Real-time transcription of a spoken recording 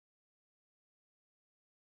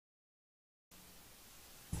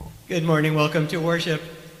Good morning, welcome to worship.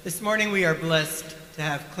 This morning we are blessed to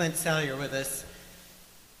have Clint Salyer with us,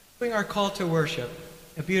 doing our call to worship,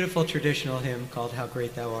 a beautiful traditional hymn called How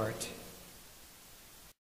Great Thou Art.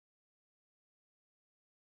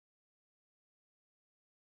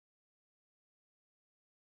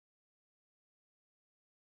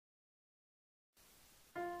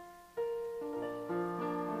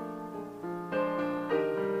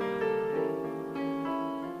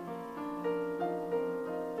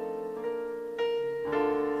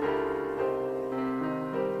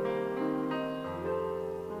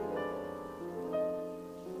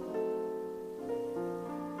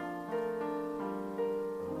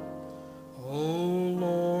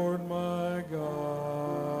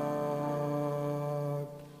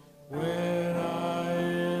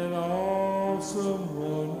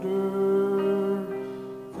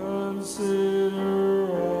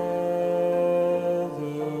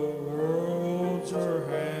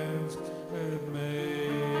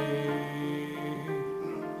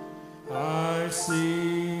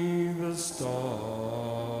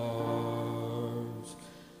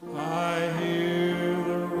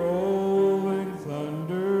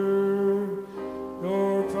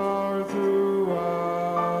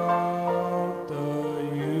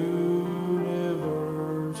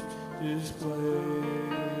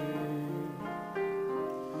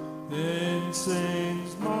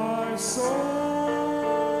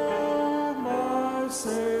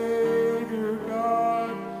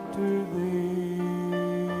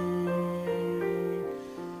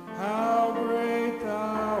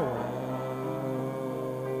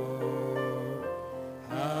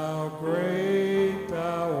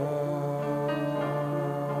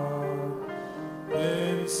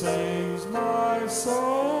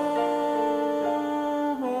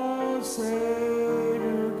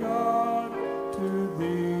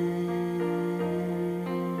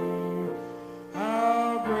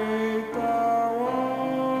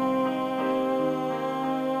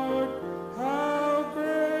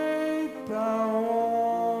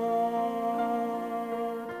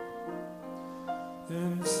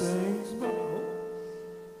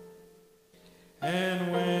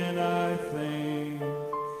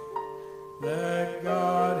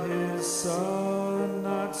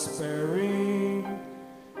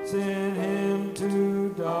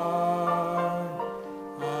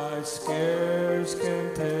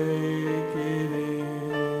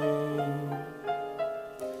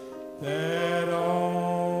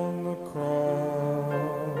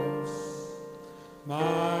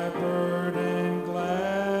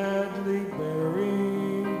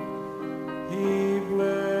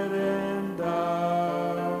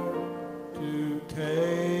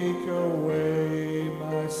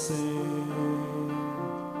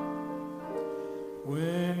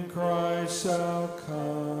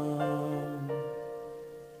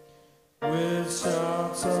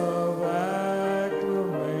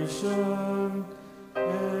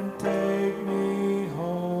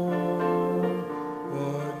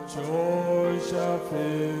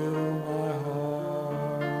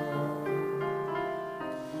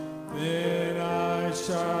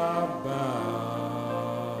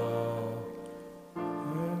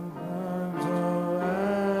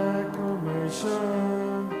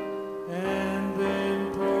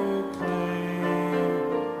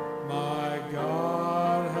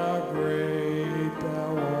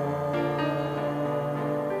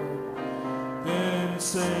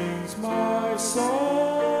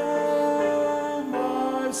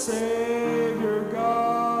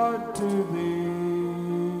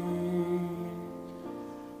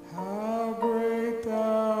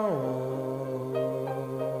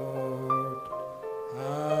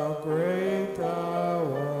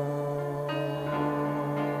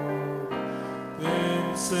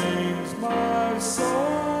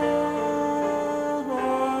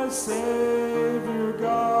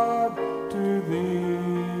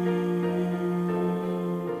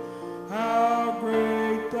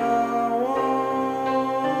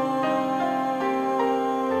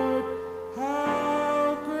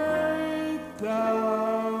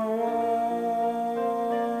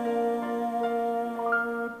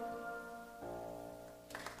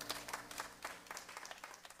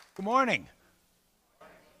 Good morning.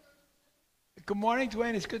 Good morning,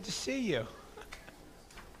 Dwayne. It's good to see you.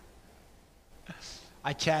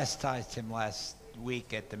 I chastised him last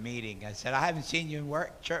week at the meeting. I said, I haven't seen you in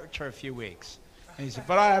church for a few weeks. And he said,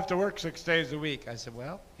 but I have to work 6 days a week. I said,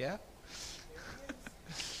 well, yeah.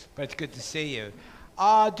 But it's good to see you.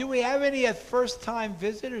 Do we have any first-time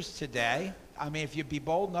visitors today? I mean, if you'd be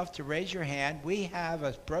bold enough to raise your hand, we have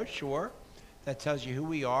a brochure that tells you who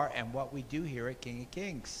we are and what we do here at King of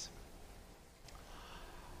Kings.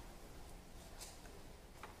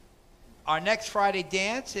 Our next Friday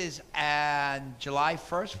dance is on July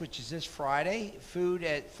 1st, which is this Friday. Food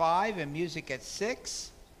at 5 and music at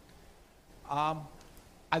 6.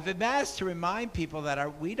 I've been asked to remind people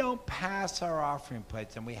that we don't pass our offering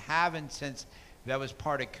plates, and we haven't since that was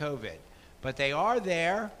part of COVID. But they are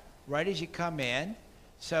there right as you come in.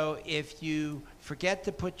 So if you forget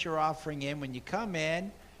to put your offering in when you come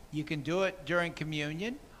in, you can do it during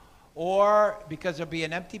communion, or because there'll be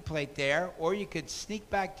an empty plate there, or you could sneak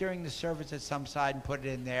back during the service at some side and put it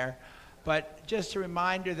in there. But just a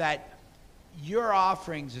reminder that your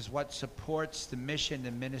offerings is what supports the mission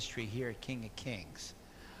and ministry here at King of Kings.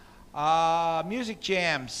 Music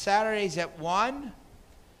jam, Saturdays at 1.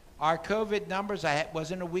 Our COVID numbers, I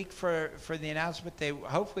wasn't a week for the announcement.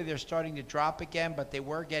 Hopefully they're starting to drop again, but they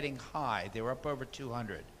were getting high. They were up over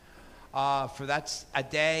 200. That's a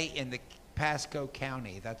day in the Pasco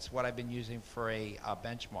County. That's what I've been using for a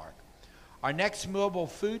benchmark. Our next mobile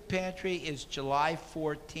food pantry is July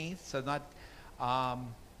 14th, so not,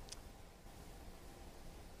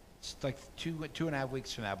 it's like two and a half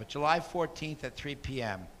weeks from now, but July 14th at 3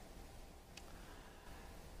 p.m.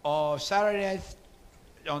 On Saturday,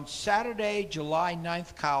 July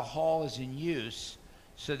 9th, Kyle Hall is in use,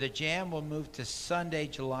 so the jam will move to Sunday,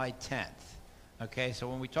 July 10th. Okay, so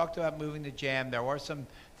when we talked about moving the jam, there were some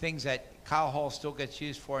things that Kyle Hall still gets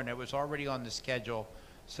used for, and it was already on the schedule.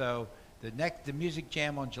 So the music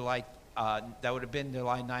jam on July, that would have been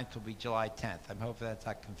July 9th, will be July 10th. I'm hoping that's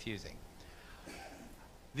not confusing.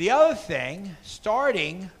 The other thing,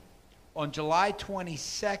 starting on July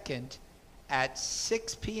 22nd at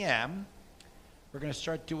 6 p.m., we're going to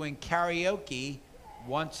start doing karaoke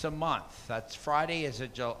once a month. That's Friday,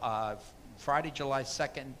 Friday, July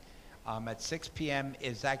 2nd at 6 p.m.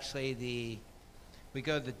 is actually we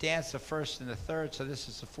go to the dance the 1st and the 3rd, so this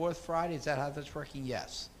is the 4th Friday. Is that how that's working?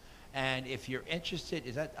 Yes. And if you're interested,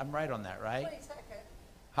 I'm right on that, right? 22nd.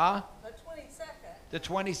 Huh? The 22nd. The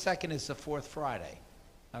 22nd is the 4th Friday.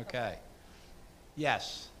 Okay.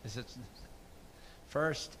 Yes. Is it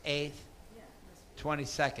 1st, 8th,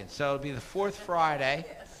 22nd? So it'll be the 4th Friday.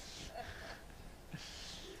 Yes.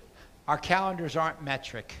 Our calendars aren't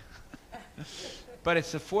metric. But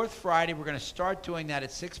it's the 4th Friday. We're going to start doing that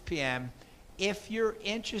at 6 p.m. If you're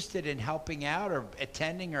interested in helping out or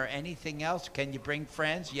attending or anything else, can you bring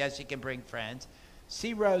friends? Yes, you can bring friends.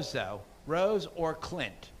 See Rose, though. Rose or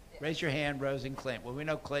Clint. Raise your hand, Rose and Clint. Well, we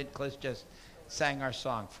know Clint. Clint just sang our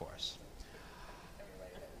song for us.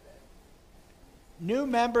 New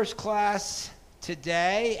members class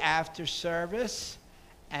today after service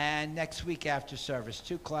and next week after service.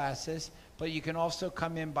 2 classes. But you can also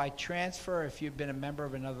come in by transfer if you've been a member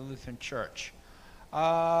of another Lutheran church.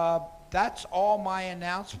 That's all my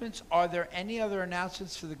announcements. Are there any other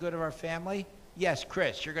announcements for the good of our family? Yes,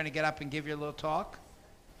 Chris, you're going to get up and give your little talk?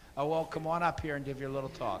 Oh, well, come on up here and give your little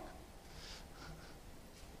talk.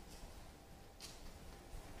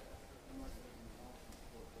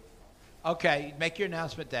 Okay, make your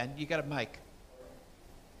announcement then. You got a mic.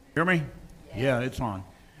 Hear me? Yeah, it's on.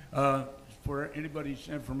 For anybody's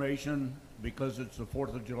information, because it's the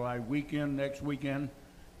 4th of July weekend, next weekend,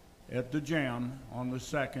 at the Jam on the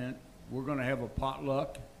 2nd, we're going to have a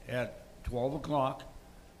potluck at 12 o'clock.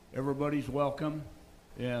 Everybody's welcome,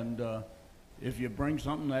 and if you bring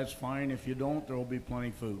something, that's fine. If you don't, there will be plenty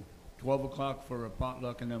of food. 12 o'clock for a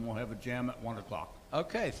potluck, and then we'll have a jam at 1 o'clock.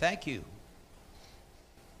 Okay, thank you.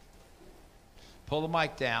 Pull the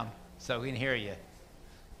mic down so we can hear you.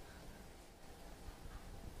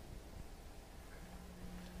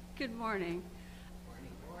 Good morning.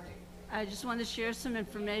 I just want to share some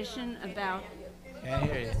information about... Can't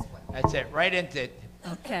hear you. That's it. Right into it.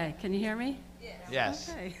 Okay, can you hear me?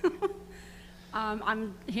 Yes. Okay.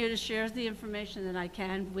 I'm here to share the information that I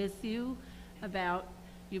can with you about,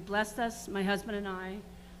 you blessed us, my husband and I,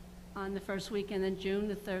 on the first weekend in June,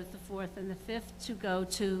 the 3rd, the 4th, and the 5th, to go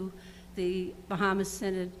to the Bahamas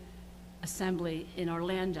Synod Assembly in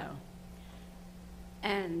Orlando.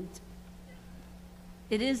 And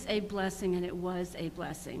it is a blessing, and it was a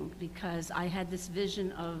blessing, because I had this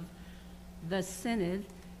vision of the Synod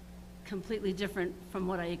completely different from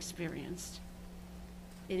what I experienced.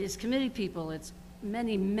 It is committee people, it's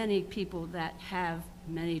many, many people that have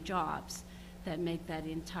many jobs that make that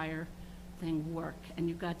entire thing work, and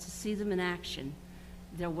you got to see them in action.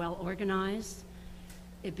 They're well organized.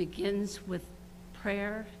 It begins with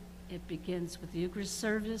prayer. It begins with the Eucharist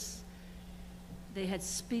service. They had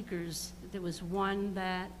speakers. There was one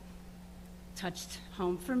that touched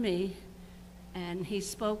home for me, and he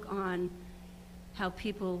spoke on how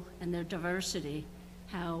people and their diversity,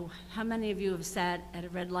 how many of you have sat at a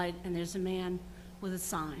red light and there's a man with a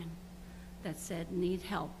sign that said, need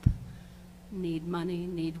help. need money,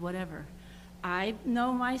 need whatever. I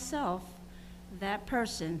know myself, that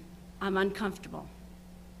person, I'm uncomfortable.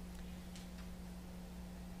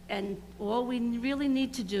 And all we really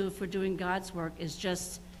need to do if we're doing God's work is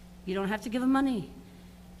just, you don't have to give them money.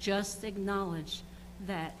 Just acknowledge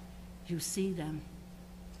that you see them.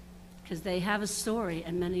 Because they have a story,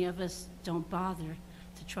 and many of us don't bother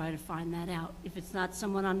to try to find that out. If it's not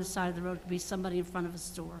someone on the side of the road, it could be somebody in front of a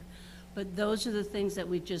store. But those are the things that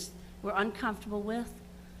we're uncomfortable with,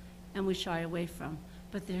 and we shy away from.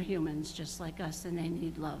 But they're humans just like us, and they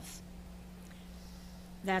need love.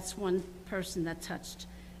 That's one person that touched.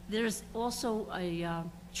 There's also a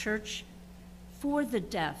church for the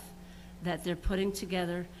deaf that they're putting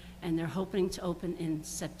together, and they're hoping to open in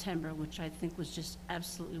September, which I think was just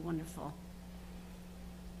absolutely wonderful.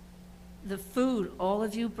 The food all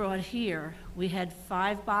of you brought here, we had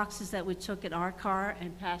 5 boxes that we took in our car,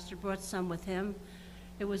 and Pastor brought some with him.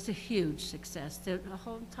 It was a huge success. The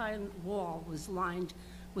whole entire wall was lined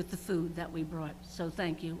with the food that we brought. So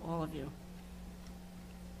thank you, all of you.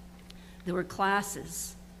 There were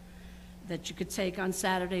classes that you could take on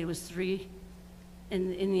Saturday. It was 3.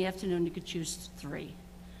 In the afternoon, you could choose 3.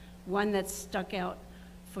 One that stuck out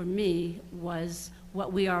for me was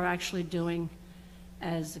what we are actually doing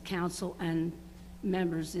as a council and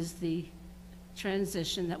members is the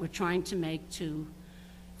transition that we're trying to make to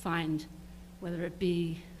find, whether it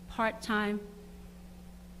be part-time,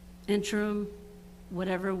 interim,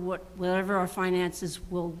 whatever our finances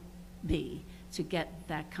will be to get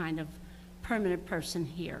that kind of permanent person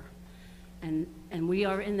here. And we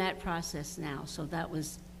are in that process now, so that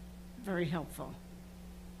was very helpful.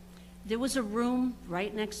 There was a room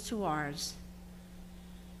right next to ours,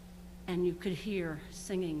 and you could hear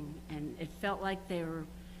singing, and it felt like they were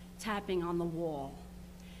tapping on the wall.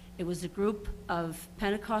 It was a group of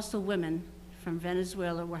Pentecostal women from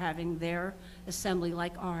Venezuela were having their assembly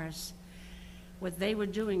like ours. What they were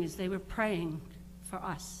doing is they were praying for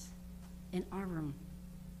us in our room.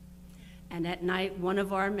 And at night, one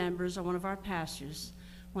of our members or one of our pastors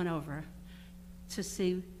went over to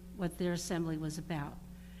see what their assembly was about.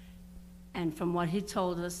 And from what he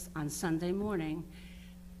told us on Sunday morning,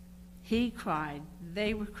 he cried,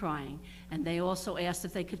 they were crying, and they also asked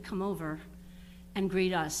if they could come over and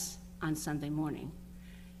greet us on Sunday morning.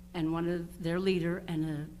 And one of their leader and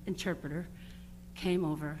an interpreter came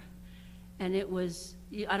over, and it was,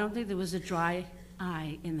 I don't think there was a dry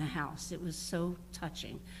eye in the house. It was so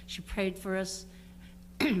touching. She prayed for us,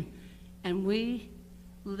 and we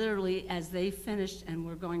literally, as they finished and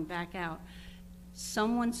were going back out,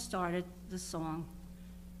 someone started the song,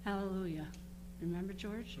 Hallelujah. Remember,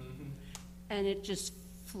 George? Mm-hmm. And it just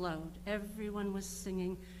flowed. Everyone was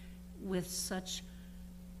singing with such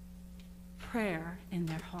prayer in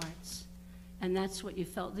their hearts. And that's what you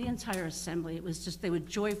felt, the entire assembly. It was just, they were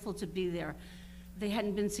joyful to be there. They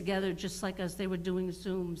hadn't been together just like us. They were doing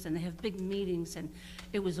Zooms, and they have big meetings, and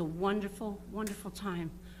it was a wonderful, wonderful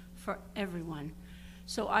time for everyone.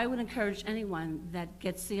 So I would encourage anyone that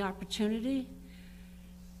gets the opportunity,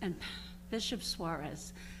 and Bishop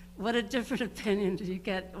Suarez, what a different opinion do you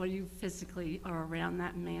get when you physically are around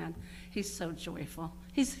that man. He's so joyful.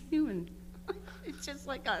 He's human. He's just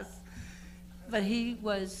like us. But he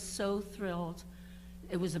was so thrilled.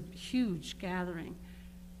 It was a huge gathering.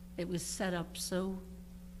 It was set up so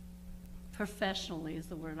professionally is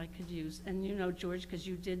the word I could use. And you know, George, because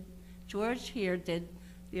you did, George here did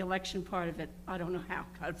the election part of it. I don't know how.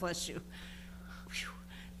 God bless you. Whew,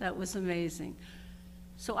 that was amazing.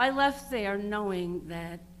 So I left there knowing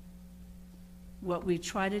that what we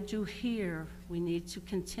try to do here, we need to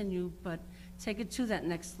continue, but take it to that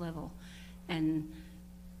next level. And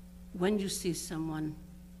when you see someone,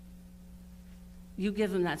 you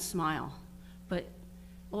give them that smile. But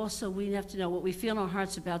also, we have to know what we feel in our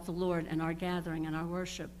hearts about the Lord and our gathering and our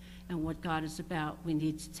worship and what God is about. We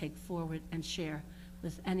need to take forward and share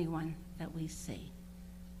with anyone that we see.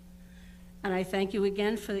 And I thank you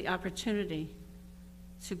again for the opportunity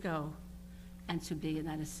to go and to be in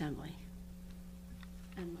that assembly.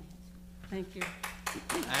 And thank you.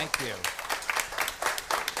 Thank you.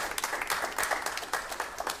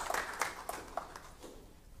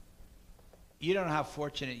 You don't know how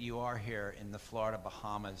fortunate you are here in the Florida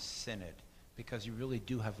Bahamas Synod, because you really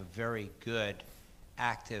do have a very good,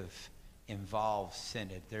 active, involved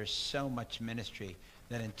synod. There's so much ministry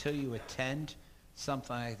that until you attend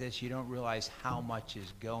something like this, you don't realize how much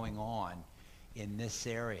is going on in this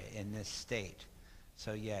area, in this state.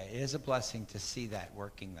 So yeah, it is a blessing to see that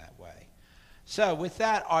working that way. So with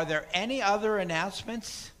that, are there any other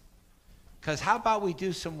announcements? Because how about we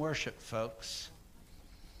do some worship, folks?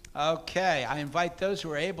 Okay, I invite those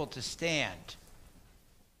who are able to stand.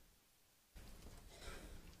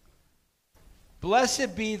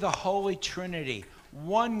 Blessed be the Holy Trinity,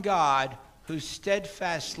 one God, whose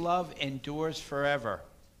steadfast love endures forever.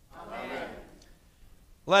 Amen.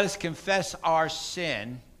 Let us confess our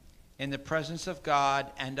sin in the presence of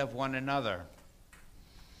God and of one another.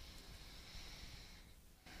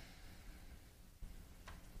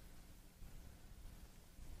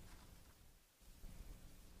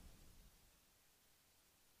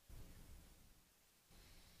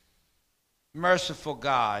 Merciful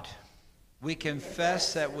God, we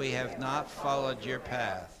confess that we have not followed your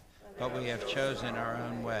path, but we have chosen our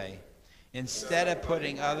own way. Instead of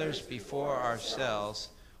putting others before ourselves,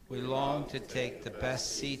 we long to take the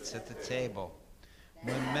best seats at the table.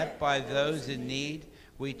 When met by those in need,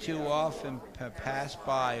 we too often pass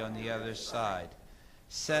by on the other side.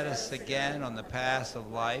 Set us again on the path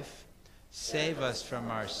of life, save us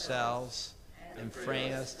from ourselves, and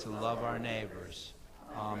free us to love our neighbors.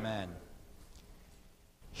 Amen.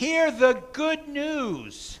 Hear the good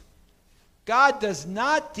news. God does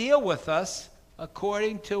not deal with us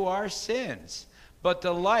according to our sins, but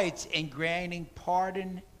delights in granting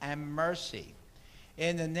pardon and mercy.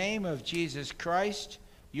 In the name of Jesus Christ,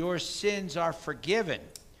 your sins are forgiven,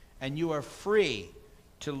 and you are free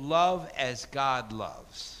to love as God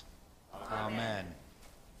loves. Amen.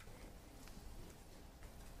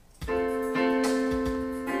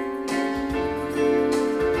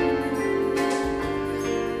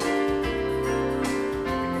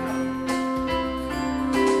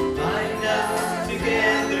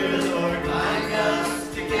 Together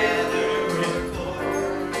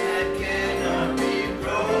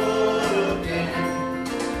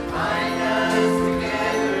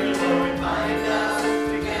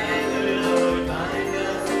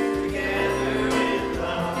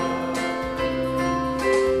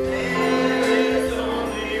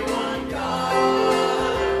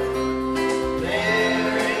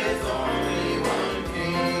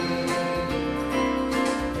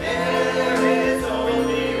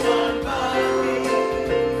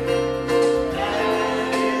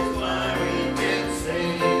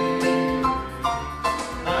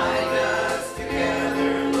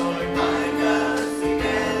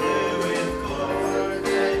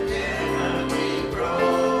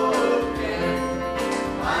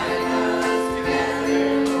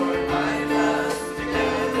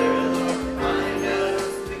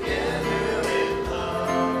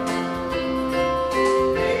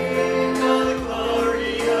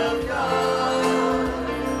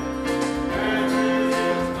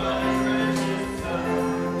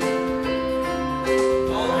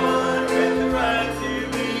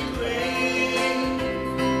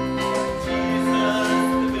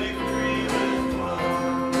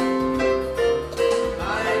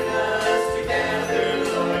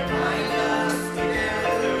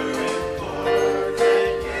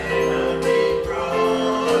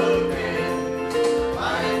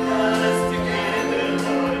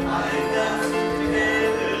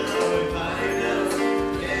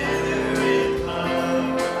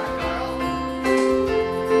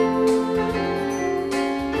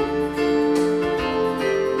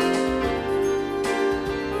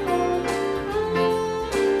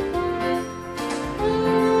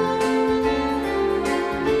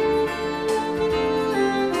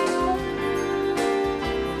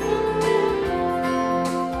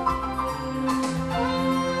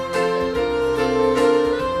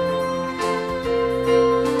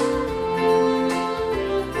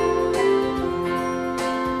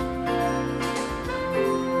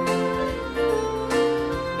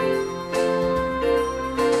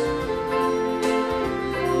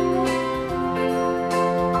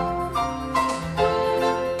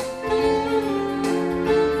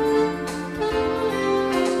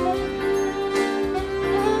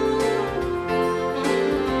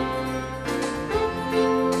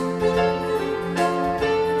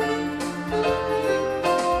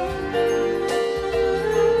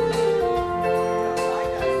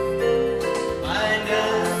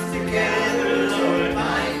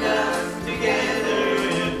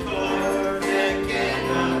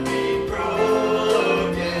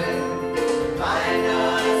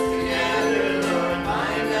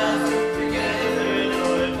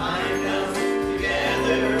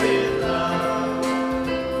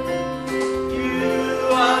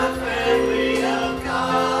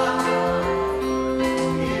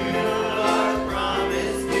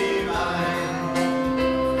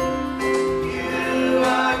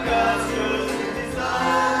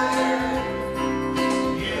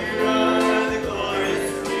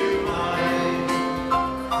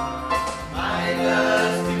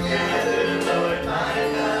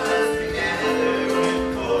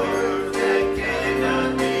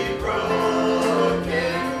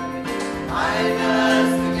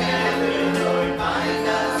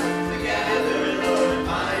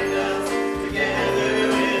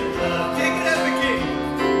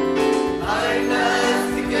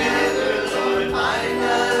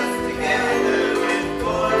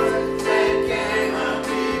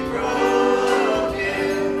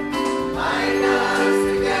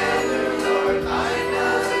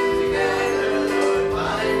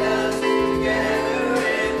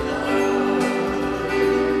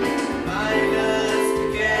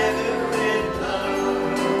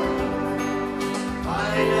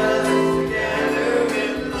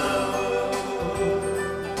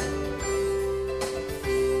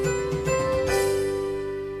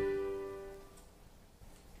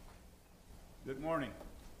Good morning.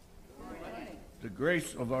 The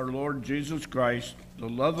grace of our Lord Jesus Christ, the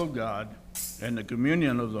love of God, and the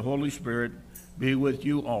communion of the Holy Spirit be with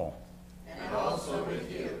you all. And also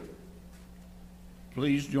with you.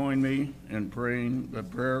 Please join me in praying the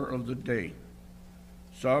prayer of the day.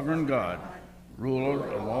 Sovereign God,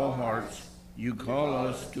 ruler of all hearts, you call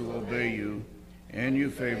us to obey you, and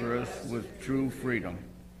you favor us with true freedom.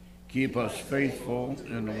 Keep us faithful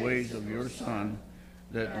in the ways of your Son,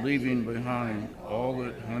 that leaving behind all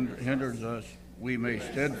that hinders us, we may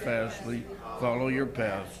steadfastly follow your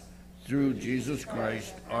paths through Jesus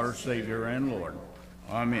Christ, our Savior and Lord.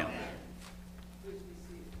 Amen.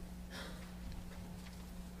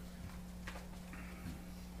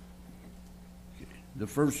 The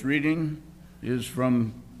first reading is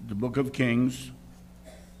from the book of Kings.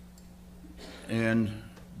 And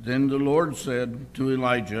then the Lord said to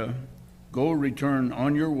Elijah, "Go, return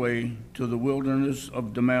on your way to the wilderness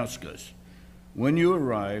of Damascus. When you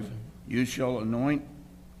arrive, you shall anoint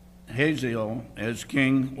Hazael as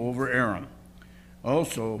king over Aram.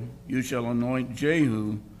 Also, you shall anoint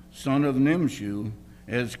Jehu, son of Nimshi,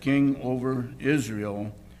 as king over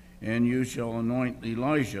Israel, and you shall anoint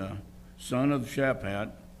Elijah, son of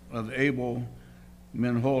Shaphat of Abel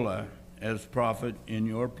Meholah, as prophet in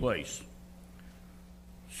your place."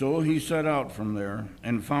 So he set out from there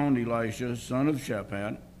and found Elisha, son of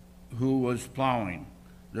Shaphat, who was plowing.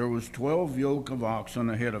 There was 12 yoke of oxen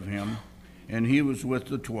ahead of him, and he was with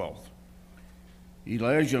the 12th.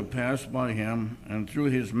 Elijah passed by him and threw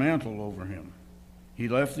his mantle over him. He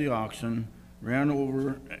left the oxen, ran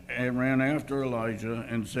after Elijah,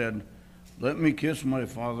 and said, "Let me kiss my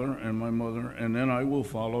father and my mother, and then I will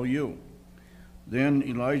follow you." Then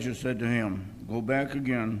Elijah said to him, "Go back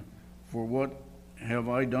again, for what have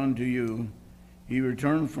I done to you?" He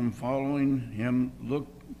returned from following him,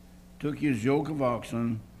 took his yoke of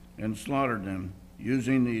oxen, and slaughtered them.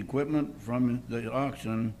 Using the equipment from the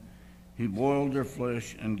oxen, he boiled their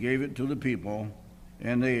flesh and gave it to the people,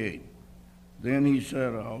 and they ate. Then he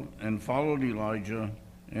set out and followed Elijah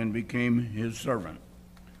and became his servant.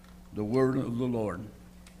 The word of the Lord.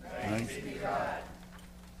 Thanks be to God.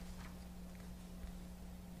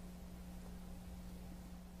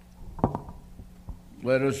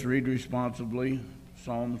 Let us read responsibly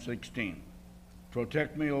Psalm 16.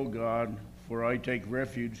 Protect me, O God, for I take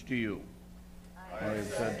refuge to you. I have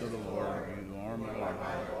said to the Lord, you are my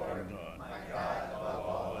Lord, my God above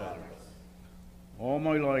all others. All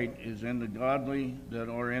my light is in the godly that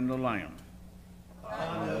are in the land.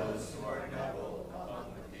 Upon those who are noble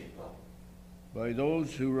among the people. By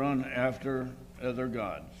those who run after other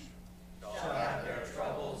gods. Shall have their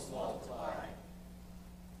troubles multiplied.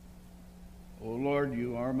 O Lord,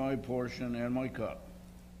 you are my portion and my cup.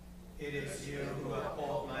 It is you who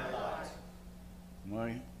uphold my lot.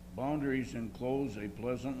 My boundaries enclose a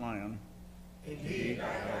pleasant land. Indeed,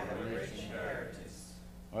 I have a rich inheritance.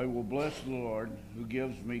 I will bless the Lord who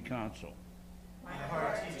gives me counsel. My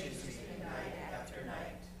heart teaches me night after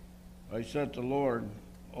night. I set the Lord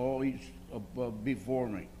always above before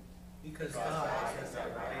me. Because God is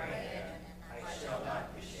at my right hand, I shall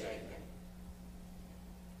not be shaken.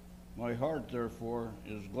 My heart, therefore,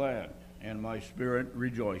 is glad, and my spirit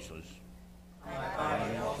rejoices. My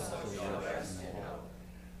body also shall rest in hope.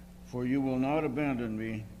 For you will not abandon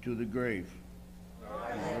me to the grave.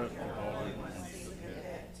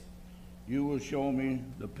 You will show me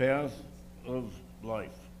the path of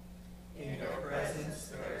life. In your presence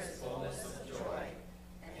there is fullness of joy,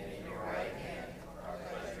 and in your right hand are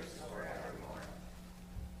pleasures forevermore.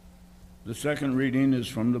 The second reading is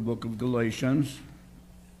from the book of Galatians.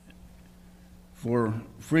 For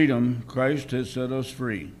freedom, Christ has set us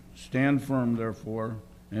free. Stand firm, therefore,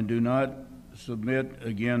 and do not submit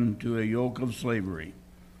again to a yoke of slavery.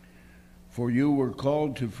 For you were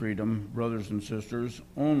called to freedom, brothers and sisters,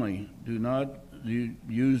 only do not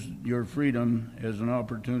use your freedom as an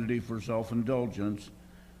opportunity for self-indulgence,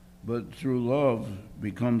 but through love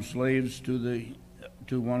become slaves to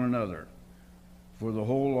one another. For the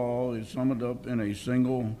whole law is summed up in a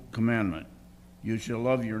single commandment. You shall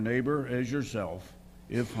love your neighbor as yourself.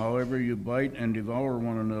 If, however, you bite and devour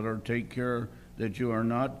one another, take care that you are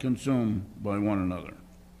not consumed by one another.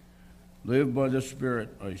 Live by the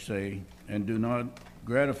Spirit, I say, and do not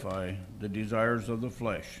gratify the desires of the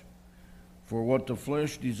flesh. For what the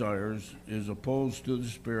flesh desires is opposed to the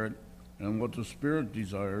Spirit, and what the Spirit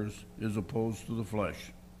desires is opposed to the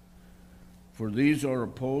flesh. For these are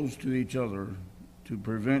opposed to each other to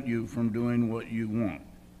prevent you from doing what you want.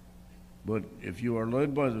 But if you are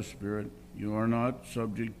led by the Spirit, you are not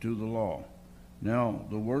subject to the law. Now,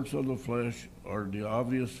 the works of the flesh are the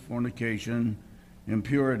obvious: fornication,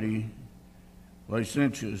 impurity,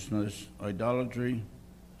 licentiousness, idolatry,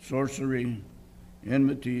 sorcery,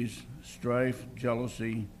 enmities, strife,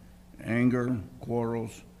 jealousy, anger,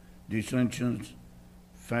 quarrels, dissensions,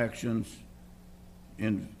 factions,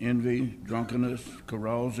 envy, drunkenness,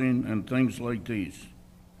 carousing, and things like these.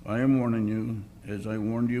 I am warning you, as I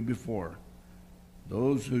warned you before.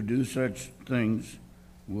 Those who do such things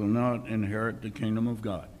will not inherit the kingdom of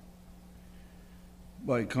God.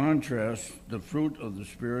 By contrast, the fruit of the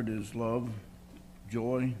Spirit is love,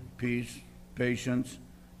 joy, peace, patience,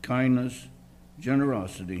 kindness,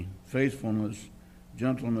 generosity, faithfulness,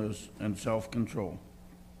 gentleness, and self-control.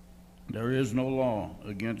 There is no law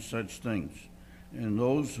against such things, and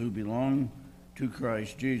those who belong to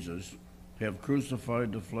Christ Jesus have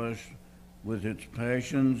crucified the flesh with its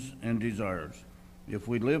passions and desires. If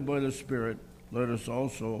we live by the Spirit, let us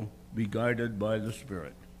also be guided by the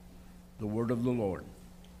Spirit. The word of the Lord.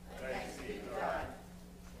 Thanks be to God.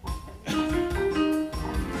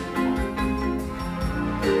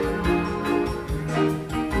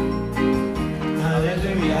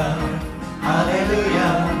 Hallelujah,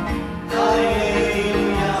 hallelujah,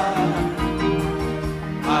 hallelujah,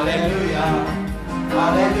 hallelujah,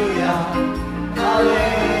 hallelujah,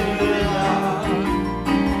 hallelujah,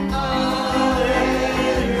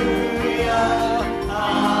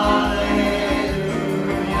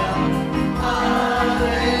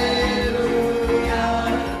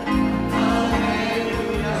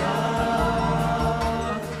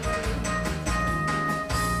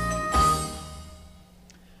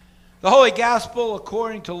 The Holy Gospel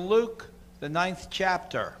according to Luke, the 9th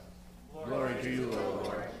chapter. Glory to you, O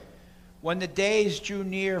Lord. When the days drew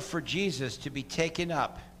near for Jesus to be taken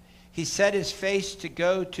up, he set his face to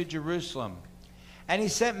go to Jerusalem. And he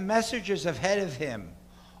sent messengers ahead of him.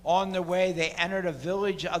 On their way, they entered a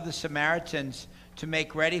village of the Samaritans to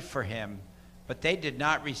make ready for him. But they did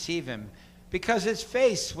not receive him, because his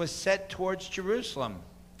face was set towards Jerusalem.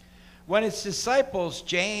 When his disciples,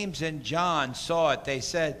 James and John, saw it, they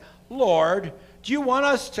said, Lord, do you want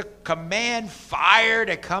us to command fire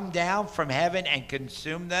to come down from heaven and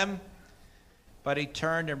consume them? But he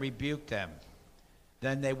turned and rebuked them.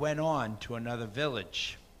 Then they went on to another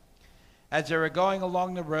village. As they were going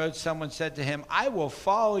along the road, someone said to him, I will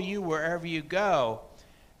follow you wherever you go.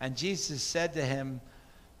 And Jesus said to him,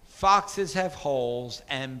 foxes have holes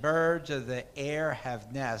and birds of the air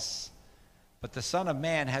have nests, but the Son of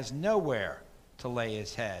Man has nowhere to lay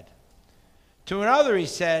his head. To another he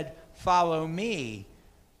said, follow me.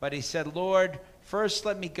 But he said, Lord, first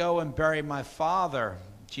let me go and bury my father.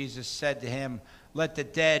 Jesus said to him, let the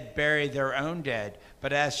dead bury their own dead,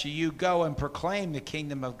 but as for you, go and proclaim the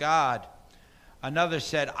kingdom of God. Another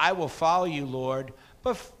said, I will follow you, Lord,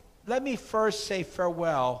 but let me first say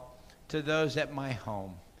farewell to those at my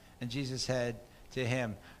home. And Jesus said to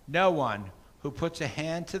him, no one who puts a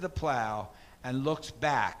hand to the plow and looks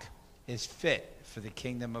back is fit for the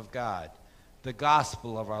kingdom of God. The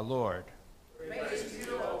gospel of our Lord. Praise to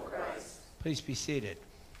you, O Christ. Please be seated.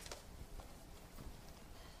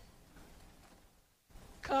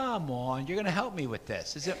 Come on, you're going to help me with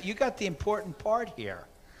this. You got the important part here.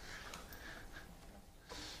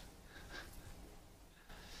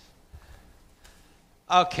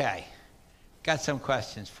 Okay, got some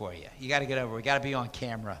questions for you. You got to get over. We got to be on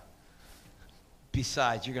camera.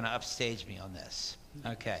 Besides, you're going to upstage me on this.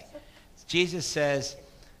 Okay. Jesus says,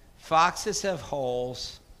 foxes have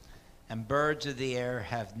holes and birds of the air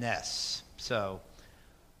have nests. So,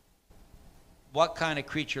 what kind of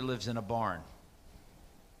creature lives in a barn?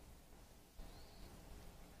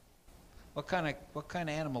 What kind of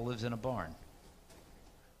animal lives in a barn?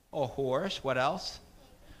 A horse. What else?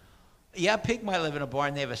 Yeah, a pig might live in a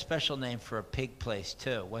barn. They have a special name for a pig place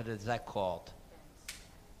too. What is that called?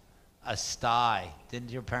 A sty. Didn't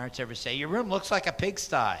your parents ever say, your room looks like a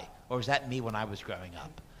pigsty? Or was that me when I was growing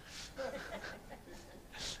up?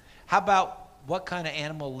 How about what kind of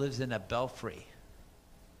animal lives in a belfry?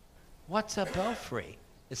 What's a belfry?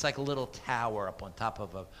 It's like a little tower up on top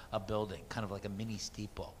of a building, kind of like a mini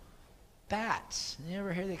steeple. Bats. You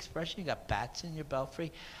ever hear the expression, you got bats in your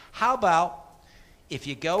belfry? How about if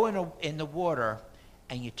you go in the water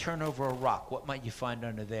and you turn over a rock, what might you find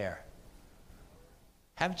under there?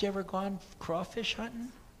 Haven't you ever gone crawfish hunting?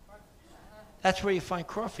 That's where you find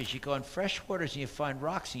crawfish. You go in fresh waters and you find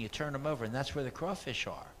rocks and you turn them over, and that's where the crawfish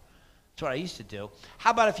are. That's what I used to do.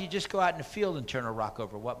 How about if you just go out in the field and turn a rock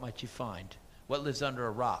over, what might you find? What lives under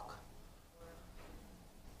a rock?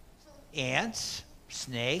 Ants,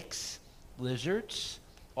 snakes, lizards,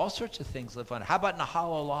 all sorts of things live under. How about in a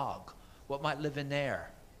hollow log? What might live in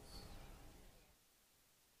there?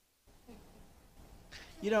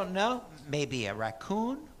 You don't know? Maybe a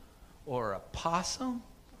raccoon or a possum?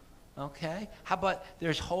 Okay. How about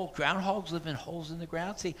there's whole groundhogs live in holes in the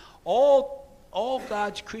ground? See, all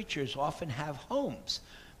God's creatures often have homes.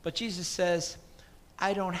 But Jesus says,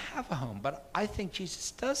 I don't have a home. But I think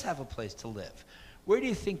Jesus does have a place to live. Where do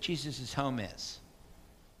you think Jesus' home is?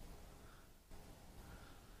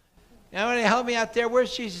 Now, anybody help me out there?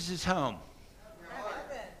 Where's Jesus' home?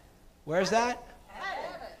 Heaven. Where's that?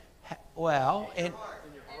 Heaven. Well, In your heart.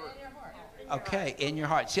 okay, in your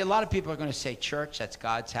heart. See, a lot of people are going to say church, that's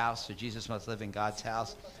God's house, so Jesus must live in God's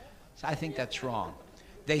house. So I think that's wrong.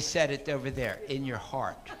 They said it over there, in your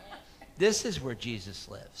heart. This is where Jesus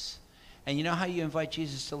lives. And you know how you invite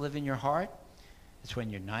Jesus to live in your heart? It's when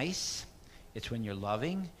you're nice. It's when you're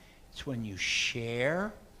loving. It's when you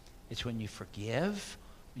share. It's when you forgive.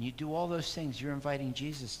 When you do all those things, you're inviting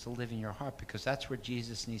Jesus to live in your heart, because that's where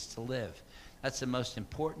Jesus needs to live. That's the most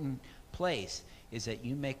important place, is that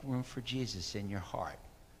you make room for Jesus in your heart.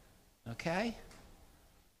 Okay?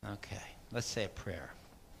 Okay. Let's say a prayer.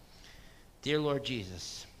 Dear Lord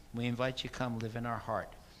Jesus, we invite you to come live in our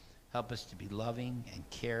heart. Help us to be loving and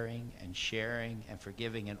caring and sharing and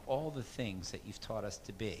forgiving and all the things that you've taught us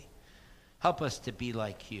to be. Help us to be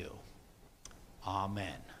like you.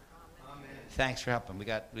 Amen. Amen. Thanks for helping. We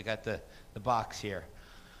got the box here.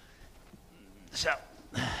 So,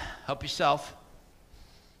 help yourself.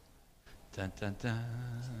 Dun, dun, dun,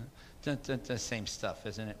 dun, dun, dun. Same stuff,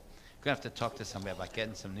 isn't it? We're going to have to talk to somebody about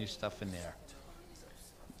getting some new stuff in there.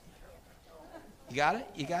 You got it?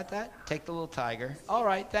 You got that? Take the little tiger. All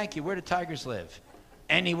right, thank you. Where do tigers live?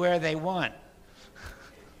 Anywhere they want.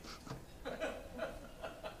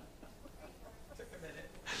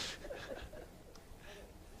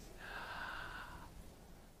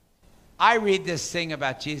 I read this thing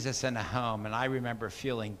about Jesus in a home, and I remember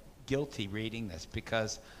feeling guilty reading this,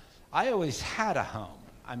 because I always had a home.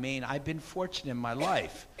 I mean, I've been fortunate in my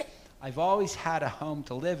life. I've always had a home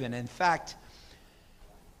to live in. In fact,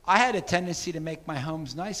 I had a tendency to make my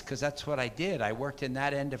homes nice, because that's what I did. I worked in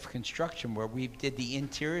that end of construction where we did the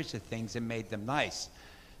interiors of things and made them nice.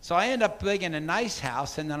 So I ended up living in a nice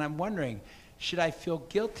house, and then I'm wondering, should I feel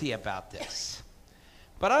guilty about this?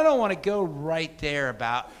 But I don't want to go right there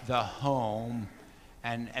about the home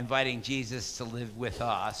and inviting Jesus to live with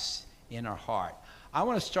us in our heart. I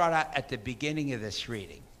want to start out at the beginning of this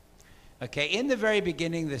reading. Okay, in the very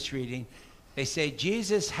beginning of this reading, they say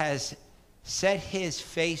Jesus has set his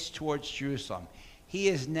face towards Jerusalem. He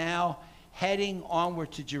is now heading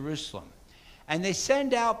onward to Jerusalem. And they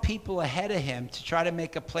send out people ahead of him to try to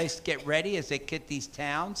make a place to get ready as they get these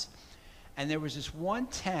towns. And there was this one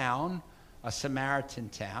town, a Samaritan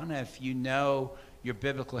town. And if you know your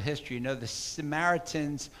biblical history, you know the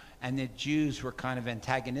Samaritans and the Jews were kind of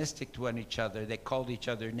antagonistic to each other. They called each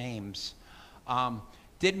other names.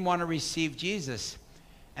 Didn't want to receive Jesus.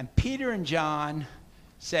 And Peter and John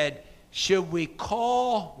said, should we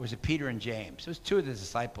call, was it Peter and James? It was two of the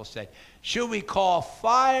disciples said, should we call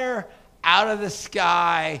fire out of the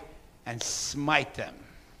sky and smite them?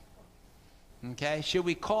 Okay, should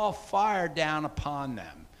we call fire down upon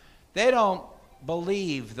them? They don't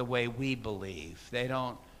believe the way we believe. They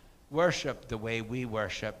don't worship the way we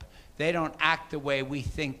worship. They don't act the way we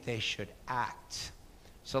think they should act.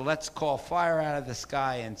 So let's call fire out of the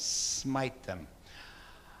sky and smite them.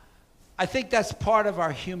 I think that's part of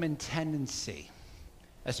our human tendency,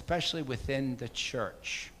 especially within the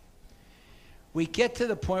church. We get to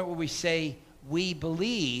the point where we say we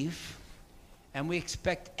believe, and we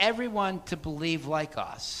expect everyone to believe like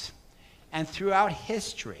us. And throughout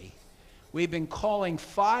history, we've been calling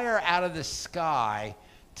fire out of the sky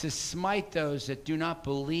to smite those that do not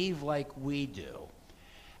believe like we do.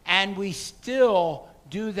 And we still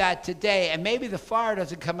do that today. And maybe the fire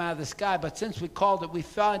doesn't come out of the sky, but since we called it, we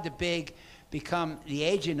found it big, become the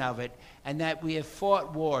agent of it, and that we have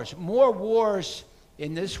fought wars. More wars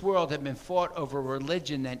in this world have been fought over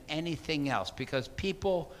religion than anything else, because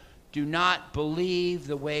people do not believe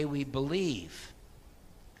the way we believe.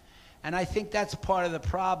 And I think that's part of the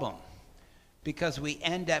problem, because we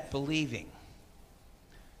end up believing.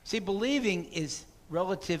 See, believing is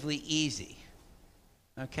relatively easy,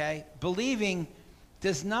 okay? Believing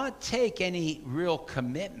does not take any real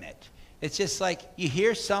commitment. It's just like you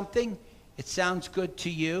hear something, it sounds good to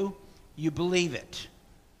you, you believe it,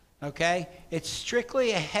 okay? It's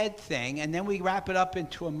strictly a head thing, and then we wrap it up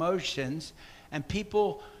into emotions, and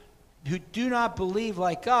people who do not believe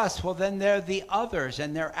like us, well, then they're the others,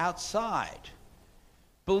 and they're outside.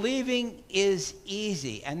 Believing is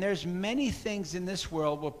easy, and there's many things in this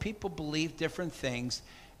world where people believe different things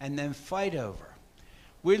and then fight over.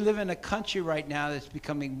 We live in a country right now that's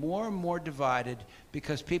becoming more and more divided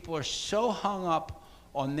because people are so hung up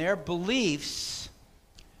on their beliefs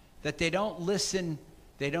that they don't listen,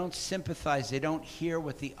 they don't sympathize, they don't hear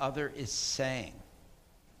what the other is saying.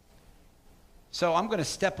 So I'm going to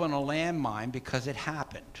step on a landmine because it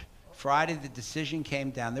happened. Friday, the decision came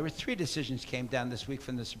down. There were 3 decisions came down this week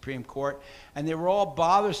from the Supreme Court, and they were all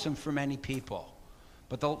bothersome for many people.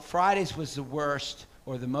 But the Friday's was the worst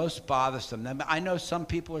or the most bothersome. Now, I know some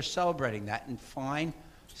people are celebrating that, and fine,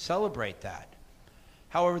 celebrate that.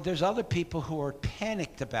 However, there's other people who are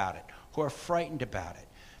panicked about it, who are frightened about it.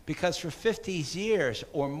 Because for 50 years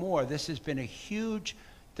or more, this has been a huge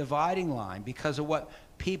dividing line because of what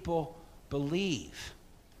people believe.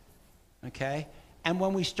 Okay? And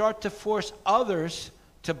when we start to force others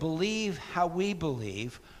to believe how we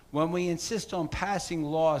believe, when we insist on passing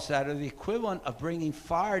laws that are the equivalent of bringing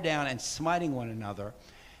fire down and smiting one another,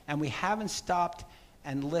 and we haven't stopped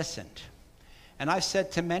and listened. And I've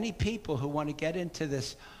said to many people who want to get into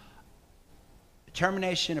this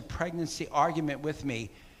termination of pregnancy argument with me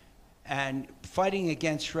and fighting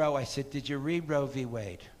against Roe, I said, did you read Roe v.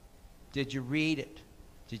 Wade? Did you read it?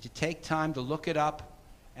 Did you take time to look it up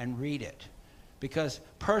and read it? Because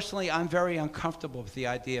personally, I'm very uncomfortable with the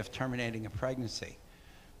idea of terminating a pregnancy.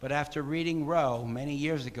 But after reading Roe many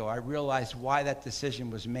years ago, I realized why that decision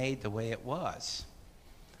was made the way it was.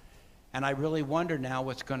 And I really wonder now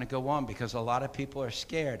what's going to go on because a lot of people are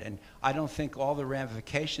scared. And I don't think all the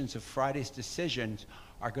ramifications of Friday's decisions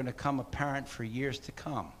are going to come apparent for years to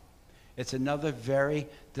come. It's another very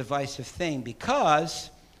divisive thing because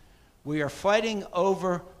we are fighting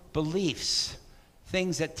over beliefs,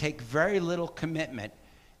 things that take very little commitment,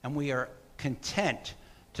 and we are content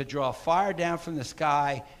to draw fire down from the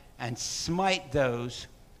sky and smite those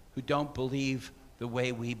who don't believe the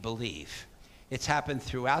way we believe. It's happened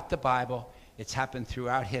throughout the Bible, it's happened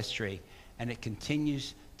throughout history, and it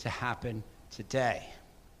continues to happen today.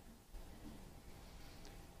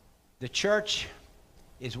 The church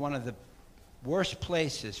is one of the worst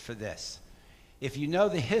places for this. If you know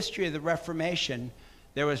the history of the Reformation,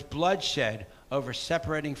 there was bloodshed over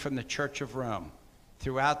separating from the Church of Rome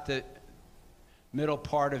throughout the middle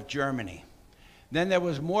part of Germany. Then there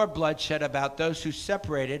was more bloodshed about those who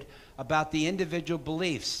separated, about the individual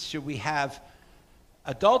beliefs. Should we have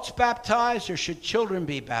adults baptized or should children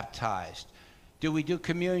be baptized? Do we do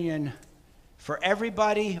communion for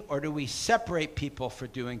everybody or do we separate people for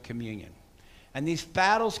doing communion? And these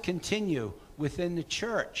battles continue within the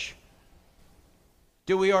church.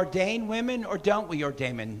 Do we ordain women or don't we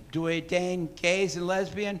ordain men? Do we ordain gays and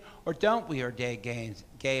lesbian or don't we ordain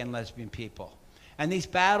gay and lesbian people? And these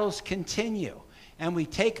battles continue. And we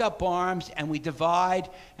take up arms and we divide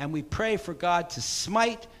and we pray for God to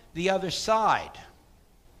smite the other side.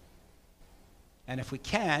 And if we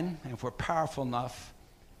can, and if we're powerful enough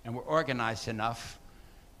and we're organized enough,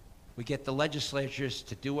 we get the legislatures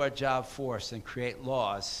to do our job for us and create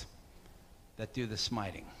laws that do the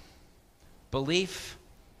smiting. Belief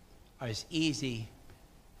is easy,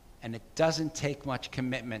 and it doesn't take much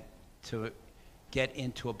commitment to get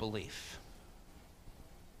into a belief.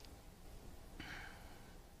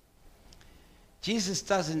 Jesus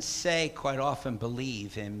doesn't say quite often,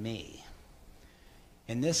 believe in me.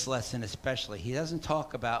 In this lesson especially, he doesn't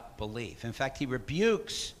talk about belief. In fact, he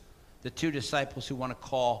rebukes the 2 disciples who want to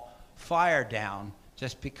call fire down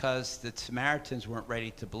just because the Samaritans weren't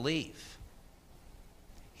ready to believe.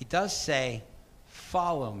 He does say,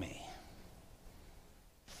 follow me.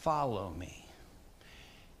 Follow me.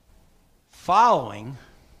 Following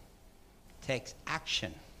takes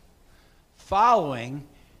action. Following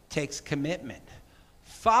takes commitment.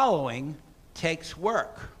 Following takes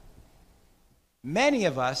work. Many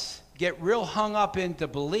of us get real hung up into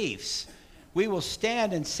beliefs. We will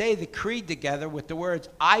stand and say the creed together with the words,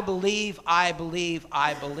 I believe, I believe,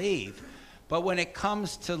 I believe. But when it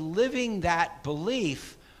comes to living that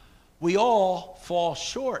belief, we all fall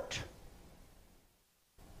short.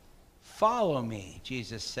 Follow me,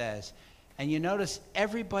 Jesus says. And you notice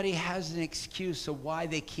everybody has an excuse of why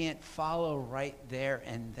they can't follow right there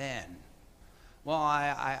and then. Well,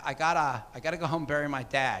 I gotta go home and bury my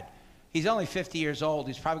dad. He's only 50 years old.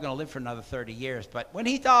 He's probably going to live for another 30 years. But when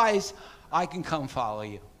he dies, I can come follow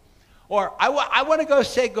you. Or I want to go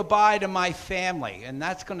say goodbye to my family. And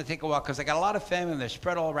that's going to take a while because I got a lot of family and they're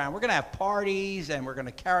spread all around. We're going to have parties and we're going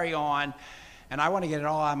to carry on. And I want to get it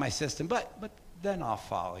all out of my system. But then I'll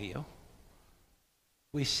follow you.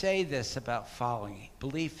 We say this about following.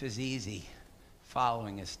 Belief is easy.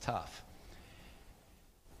 Following is tough.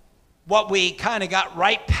 What we kind of got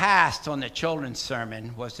right past on the children's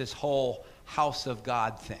sermon was this whole house of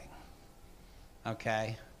God thing.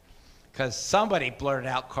 Okay? Because somebody blurted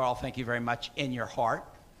out, Carl, thank you very much, in your heart.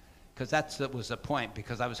 because that was the point,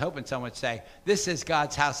 because I was hoping someone would say, this is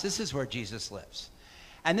God's house. This is where Jesus lives.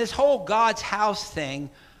 And this whole God's house thing,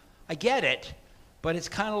 I get it, but it's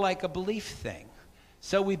kind of like a belief thing.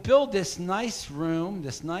 So we build this nice room,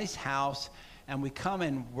 this nice house, and we come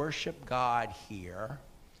and worship God here.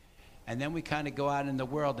 And then we kind of go out in the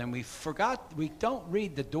world, and we don't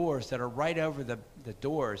read the doors that are right over the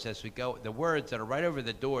doors as we go, the words that are right over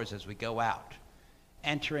the doors as we go out,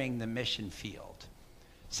 entering the mission field.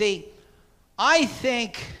 See, I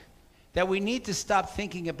think that we need to stop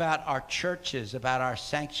thinking about our churches, about our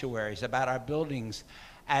sanctuaries, about our buildings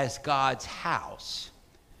as God's house.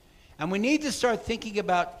 And we need to start thinking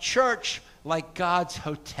about church like God's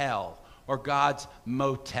hotel or God's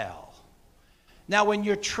motel. Now, when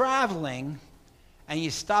you're traveling and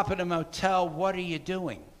you stop at a motel, what are you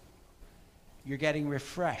doing? You're getting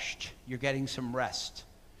refreshed. You're getting some rest.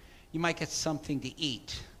 You might get something to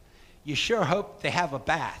eat. You sure hope they have a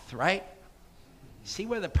bath, right? See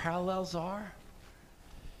where the parallels are?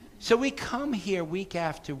 So we come here week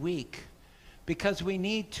after week because we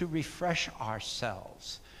need to refresh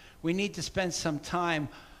ourselves. We need to spend some time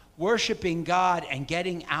worshiping God and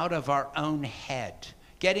getting out of our own head,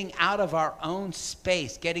 getting out of our own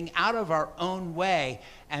space, getting out of our own way,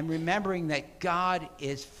 and remembering that God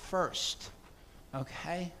is first,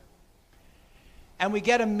 okay? And we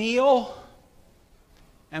get a meal,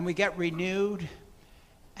 and we get renewed,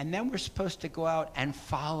 and then we're supposed to go out and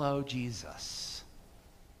follow Jesus,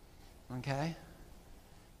 okay?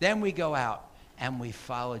 Then we go out and we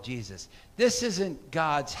follow Jesus. This isn't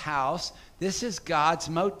God's house. This is God's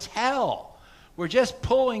motel. We're just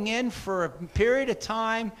pulling in for a period of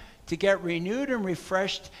time to get renewed and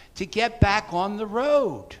refreshed, to get back on the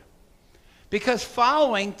road. Because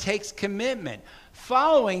following takes commitment.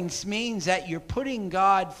 Following means that you're putting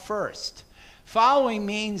God first. Following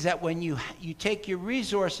means that when you take your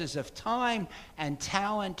resources of time and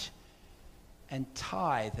talent and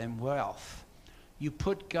tithe and wealth, you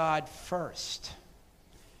put God first.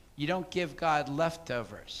 You don't give God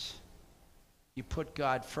leftovers. You put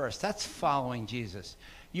God first. That's following Jesus.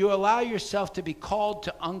 You allow yourself to be called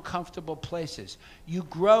to uncomfortable places. You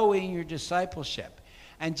grow in your discipleship.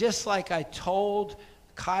 And just like I told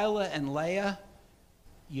Kyla and Leah,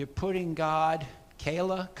 you're putting God,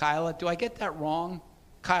 Kyla, do I get that wrong?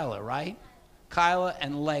 Kyla, right? Kyla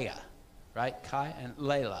and Leah, right? Kai and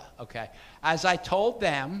Layla, okay. As I told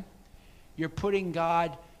them, you're putting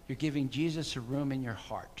God, you're giving Jesus a room in your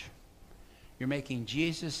heart. You're making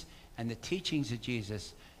Jesus and the teachings of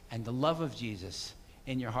Jesus and the love of Jesus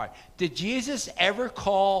in your heart. Did Jesus ever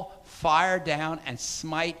call fire down and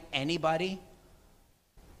smite anybody?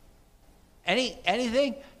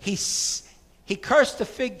 Anything? He cursed the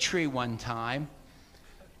fig tree one time,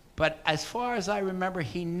 but as far as I remember,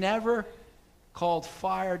 he never called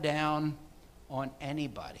fire down on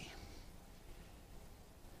anybody.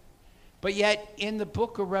 But yet, in the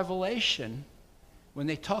book of Revelation, when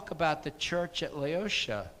they talk about the church at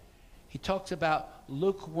Laodicea, he talks about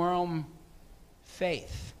lukewarm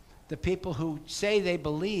faith. The people who say they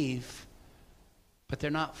believe, but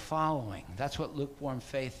they're not following. That's what lukewarm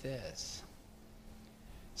faith is.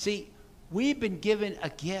 See, we've been given a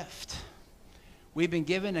gift. We've been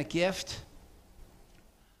given a gift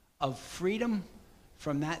of freedom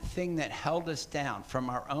from that thing that held us down, from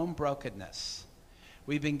our own brokenness.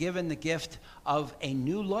 We've been given the gift of a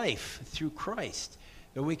new life through Christ,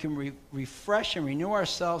 that we can refresh and renew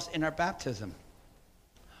ourselves in our baptism.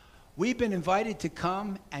 We've been invited to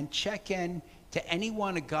come and check in to any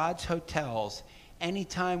one of God's hotels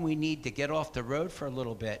anytime we need to get off the road for a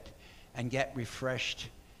little bit and get refreshed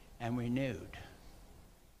and renewed.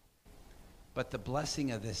 But the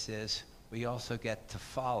blessing of this is we also get to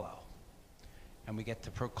follow, and we get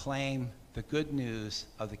to proclaim the good news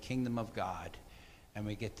of the kingdom of God. And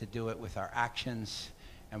we get to do it with our actions,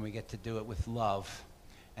 and we get to do it with love,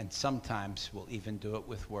 and sometimes we'll even do it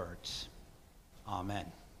with words. Amen.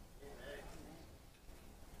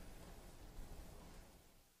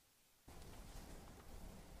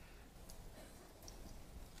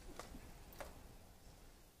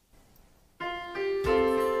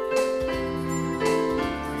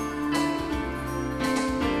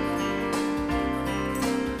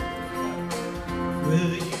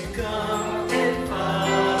 Will you come and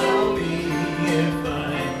follow me if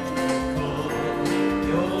I call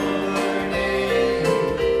your name?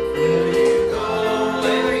 Will you go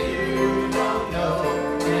and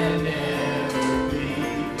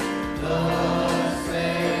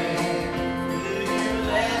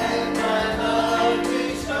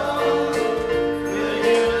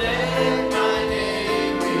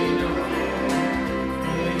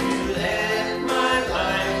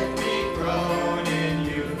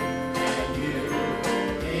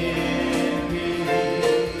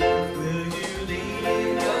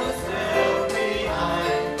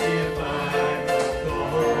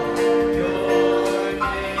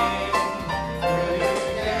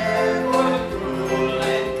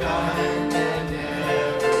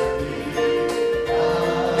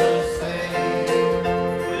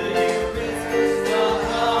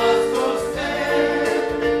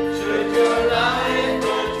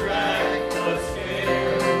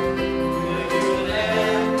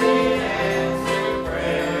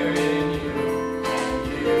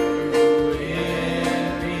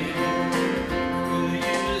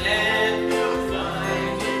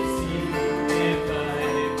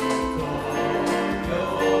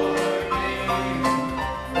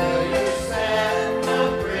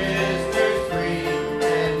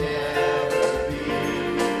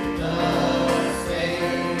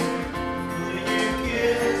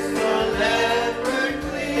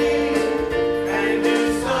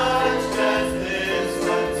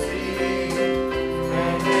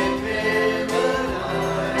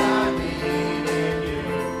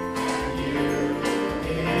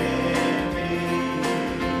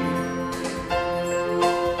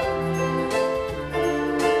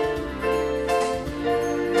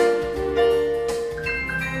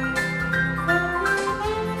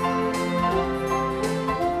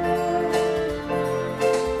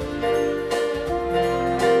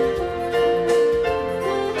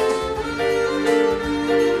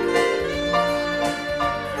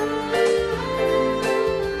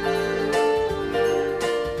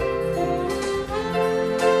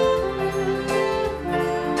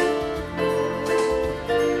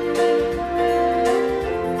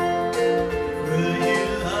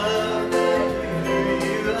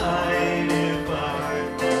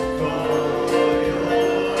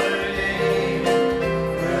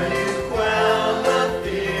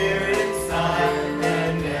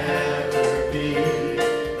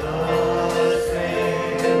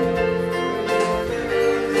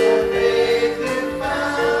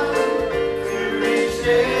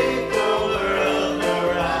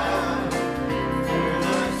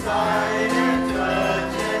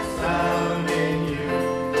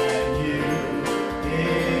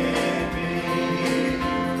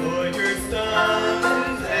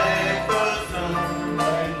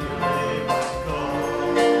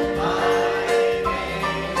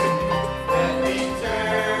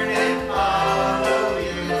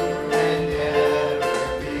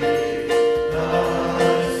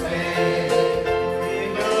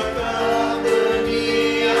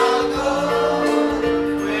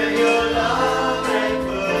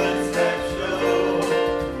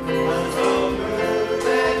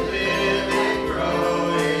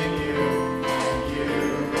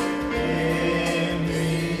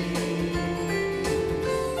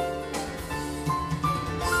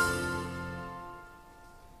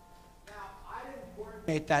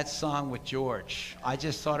made that song with George. I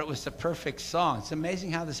just thought it was the perfect song. It's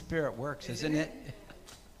amazing how the Spirit works, isn't it?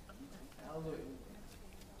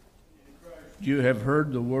 You have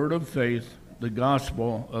heard the word of faith, the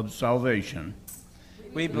gospel of salvation.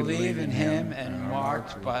 We believe in him and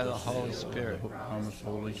marked by the Holy Spirit. Promise,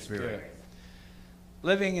 Holy Spirit.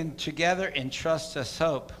 Living together in trust us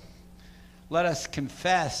hope, let us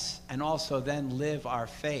confess and also then live our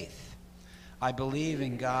faith. I believe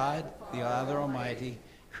in God, the Father Almighty,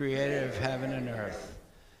 creator of heaven and earth.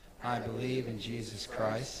 I believe in Jesus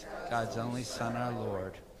Christ, God's only Son, our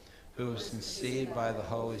Lord, who was conceived by the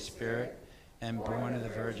Holy Spirit and born of the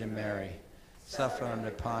Virgin Mary, suffered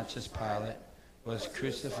under Pontius Pilate, was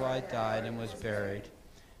crucified, died, and was buried.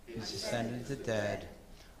 He descended to the dead.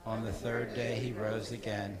 On the third day he rose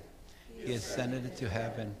again. He ascended into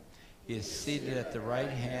heaven. He is seated at the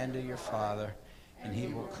right hand of your Father, and he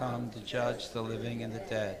will come to judge the living and the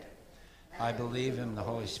dead. I believe in the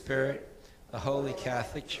Holy Spirit, the Holy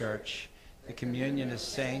Catholic Church, the communion of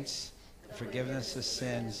saints, the forgiveness of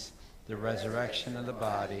sins, the resurrection of the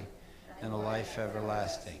body, and the life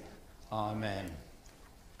everlasting. Amen.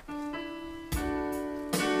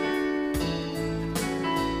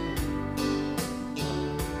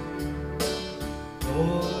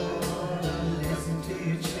 Lord, listen to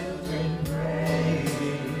your children pray.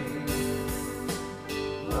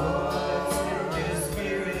 Lord, send your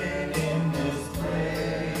spirit in this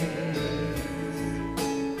place.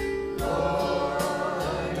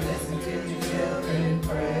 Lord, listen to your children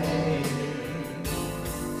pray.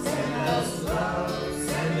 Send us love,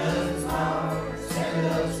 send us power, send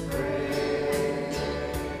us grace.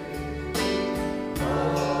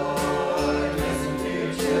 Lord, listen to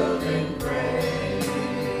your children pray.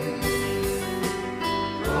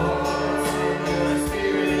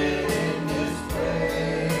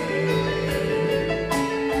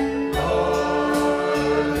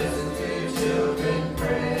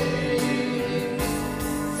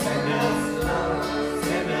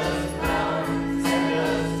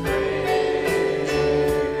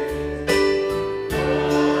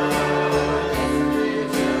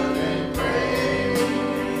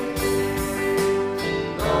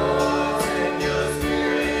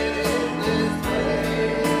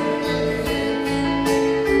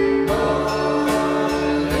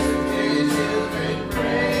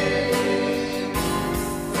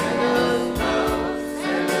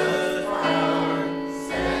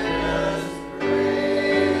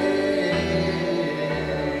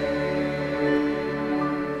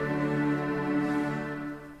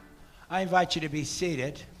 I invite you to be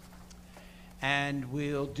seated, and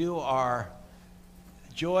we'll do our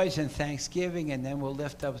joys and thanksgiving, and then we'll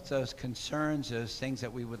lift up those concerns, those things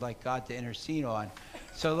that we would like God to intercede on.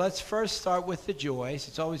 So let's first start with the joys.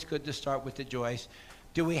 It's always good to start with the joys.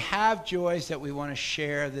 Do we have joys that we want to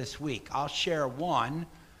share this week? I'll share one.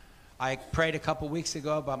 I prayed a couple weeks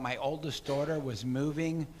ago about my oldest daughter was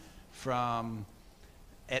moving from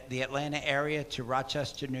the Atlanta area to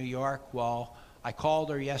Rochester, New York. Well, I called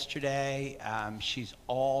her yesterday. She's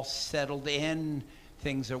all settled in.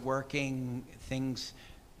 Things are working. Things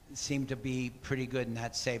seem to be pretty good and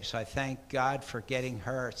that's safe. So I thank God for getting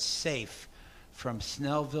her safe from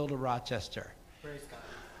Snellville to Rochester. Praise God.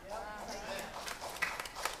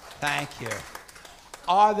 Thank you.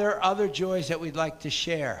 Are there other joys that we'd like to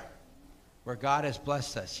share where God has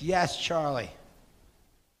blessed us? Yes, Charlie.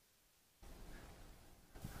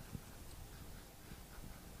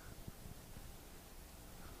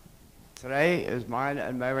 Today is mine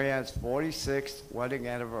and Mary Ann's 46th wedding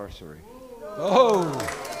anniversary. Oh.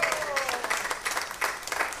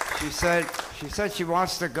 She said she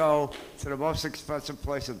wants to go to the most expensive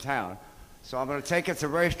place in town. So I'm going to take it to the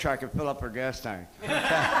racetrack and fill up her gas tank.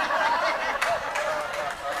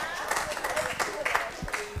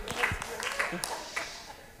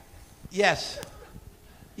 Yes.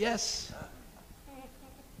 Yes.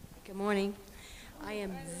 Good morning. I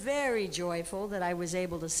am very joyful that I was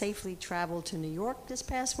able to safely travel to New York this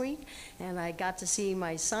past week, and I got to see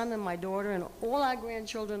my son and my daughter and all our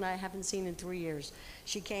grandchildren I haven't seen in 3 years.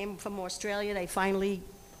 She came from Australia. They finally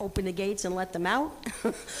opened the gates and let them out.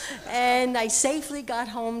 And I safely got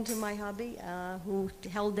home to my hubby, who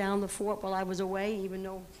held down the fort while I was away, even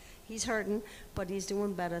though he's hurting, but he's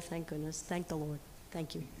doing better, thank goodness. Thank the Lord.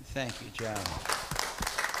 Thank you. Thank you, John.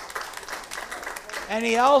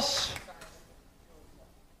 Any else?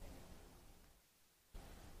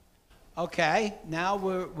 Okay, now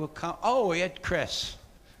we'll come. Oh, we had Chris.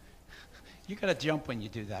 You got to jump when you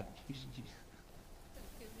do that.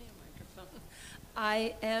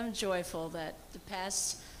 I am joyful that the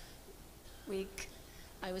past week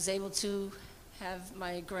I was able to have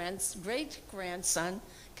my great-grandson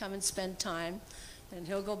come and spend time. Then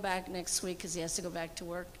he'll go back next week because he has to go back to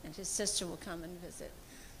work, and his sister will come and visit.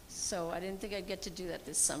 So I didn't think I'd get to do that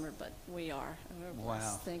this summer, but we are. And we're blessed.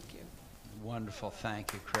 Wow. Thank you. Wonderful.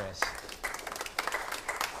 Thank you, Chris.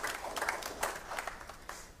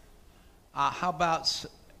 How about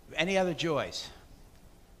any other joys?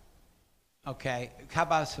 Okay. How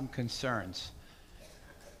about some concerns?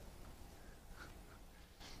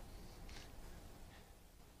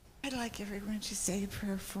 I'd like everyone to say a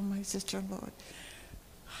prayer for my sister-in-law,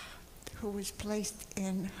 who was placed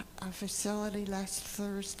in a facility last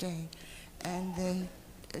Thursday, and they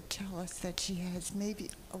tell us that she has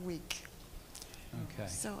maybe a week. Okay.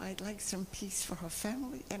 So I'd like some peace for her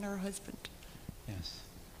family and her husband. Yes.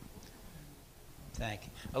 Thank you.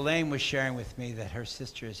 Elaine was sharing with me that her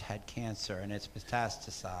sister has had cancer and it's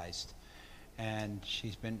metastasized, and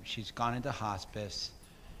she's gone into hospice,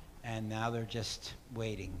 and now they're just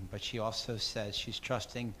waiting. But she also says she's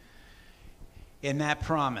trusting in that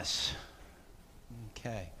promise.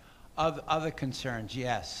 Okay. Other concerns?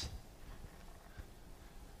 Yes.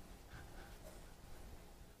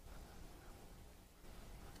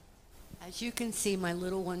 As you can see, my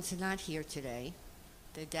little ones are not here today.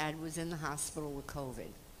 Their dad was in the hospital with COVID.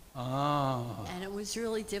 Oh. And it was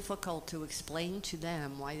really difficult to explain to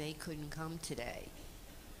them why they couldn't come today.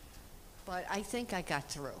 But I think I got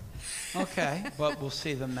through. Okay, but we'll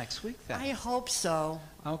see them next week then. I hope so.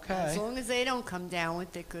 Okay. As long as they don't come down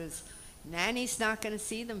with it, because Nanny's not going to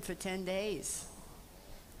see them for 10 days.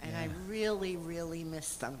 And I Yeah. really, really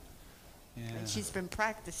miss them. Yeah. And she's been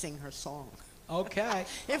practicing her song. Okay.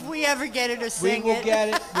 If we ever get her to We sing will it. get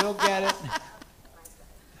it. We'll get it.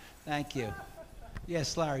 Thank you.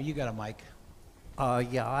 Yes, Larry, you got a mic.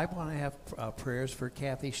 Yeah, I want to have prayers for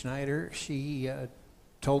Kathy Schneider. She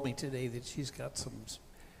told me today that she's got some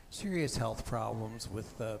serious health problems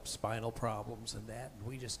with spinal problems and that, and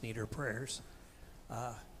we just need her prayers.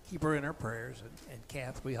 Keep her in our prayers, and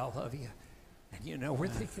Kath, we all love you, and you know we're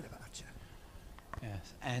thinking about you.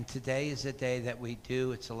 Yes, and today is the day that we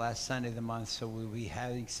do. It's the last Sunday of the month, so we'll be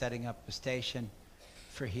setting up a station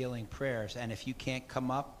for healing prayers. And if you can't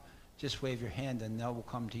come up, just wave your hand and they'll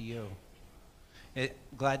come to you.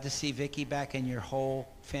 Glad to see Vicki back, and your whole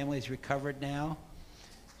family's recovered now.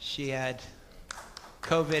 She had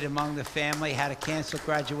COVID among the family, had to cancel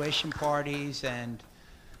graduation parties, and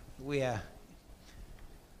we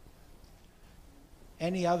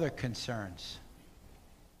any other concerns?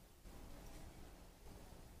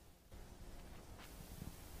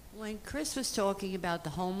 When Chris was talking about the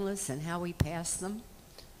homeless and how we pass them,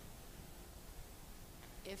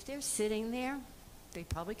 if they're sitting there, they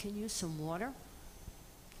probably can use some water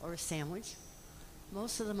or a sandwich.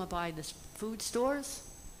 Most of them are by the food stores.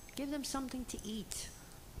 Give them something to eat.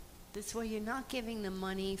 This way you're not giving them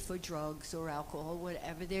money for drugs or alcohol,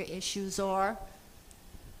 whatever their issues are.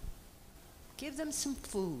 Give them some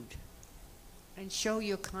food and show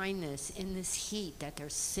your kindness in this heat that they're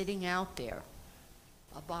sitting out there.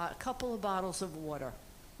 A couple of bottles of water,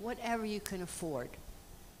 whatever you can afford.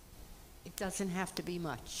 It doesn't have to be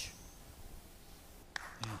much.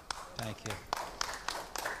 Yeah, thank you.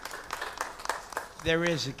 There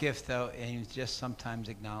is a gift, though, and just sometimes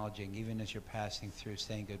acknowledging, even as you're passing through,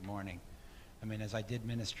 saying good morning. I mean, as I did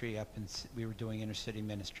ministry we were doing inner city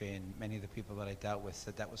ministry, and many of the people that I dealt with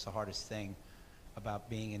said that was the hardest thing about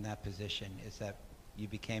being in that position, is that you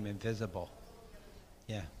became invisible.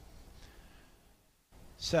 Yeah.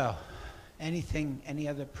 So, any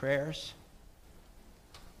other prayers?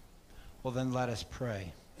 Well, then let us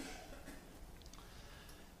pray.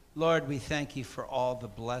 Lord, we thank you for all the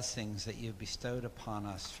blessings that you've bestowed upon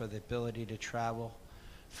us, for the ability to travel,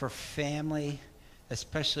 for family,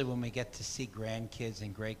 especially when we get to see grandkids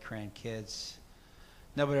and great-grandkids.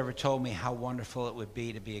 Nobody ever told me how wonderful it would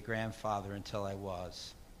be to be a grandfather until I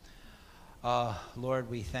was. Lord,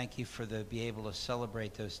 we thank you for be able to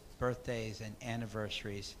celebrate those birthdays and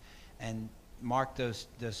anniversaries and mark those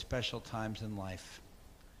special times in life.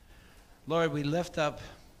 Lord, we lift up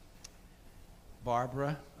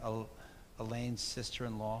Barbara, Elaine's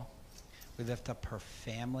sister-in-law. We lift up her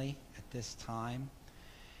family at this time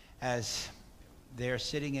as they're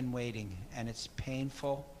sitting and waiting, and it's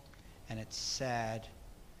painful and it's sad,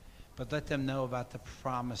 but let them know about the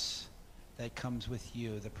promise that comes with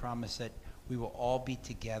you, the promise that we will all be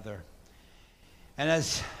together. And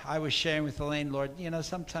as I was sharing with Elaine, Lord, you know,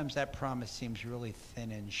 sometimes that promise seems really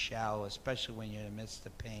thin and shallow, especially when you're in the midst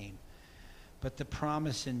of pain. But the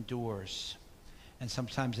promise endures. And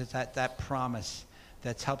sometimes it's that promise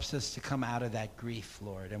that helps us to come out of that grief,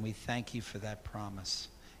 Lord. And we thank you for that promise.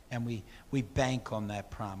 And we bank on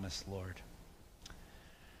that promise, Lord.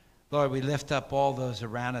 Lord, we lift up all those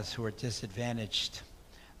around us who are disadvantaged,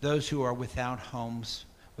 those who are without homes,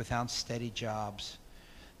 without steady jobs,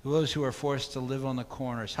 those who are forced to live on the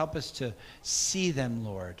corners. Help us to see them,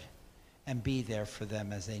 Lord, and be there for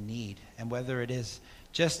them as they need. And whether it is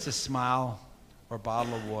just a smile or a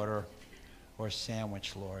bottle of water or a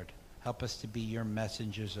sandwich, Lord, help us to be your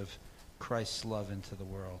messengers of Christ's love into the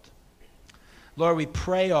world. Lord, we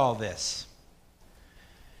pray all this.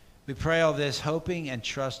 We pray all this hoping and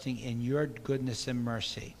trusting in your goodness and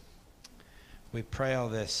mercy. We pray all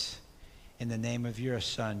this in the name of your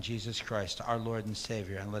Son, Jesus Christ, our Lord and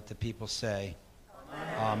Savior. And let the people say,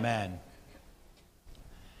 Amen. Amen.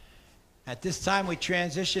 At this time, we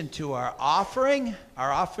transition to our offering,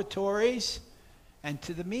 our offertories, and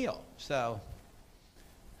to the meal. So,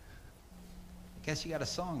 I guess you got a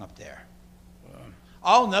song up there.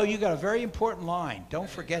 Oh, no, you got a very important line. Don't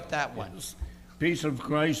forget that one. Peace of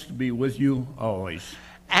Christ be with you always.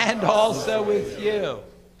 And also with you.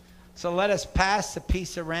 So let us pass the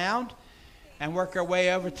peace around and work our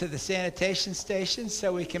way over to the sanitation station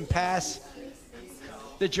so we can pass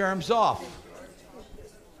the germs off.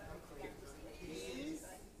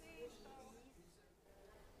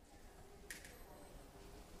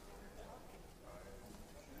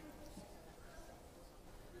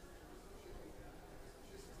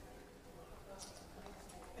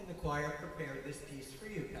 And the choir prepared this piece for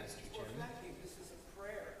you, Pastor Jim. This is a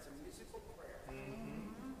prayer. It's a musical prayer.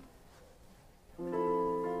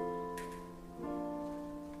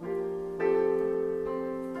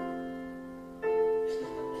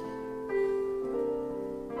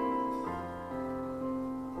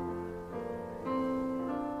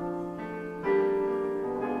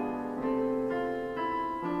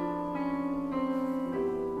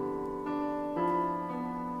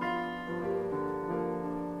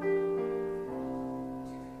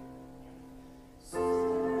 So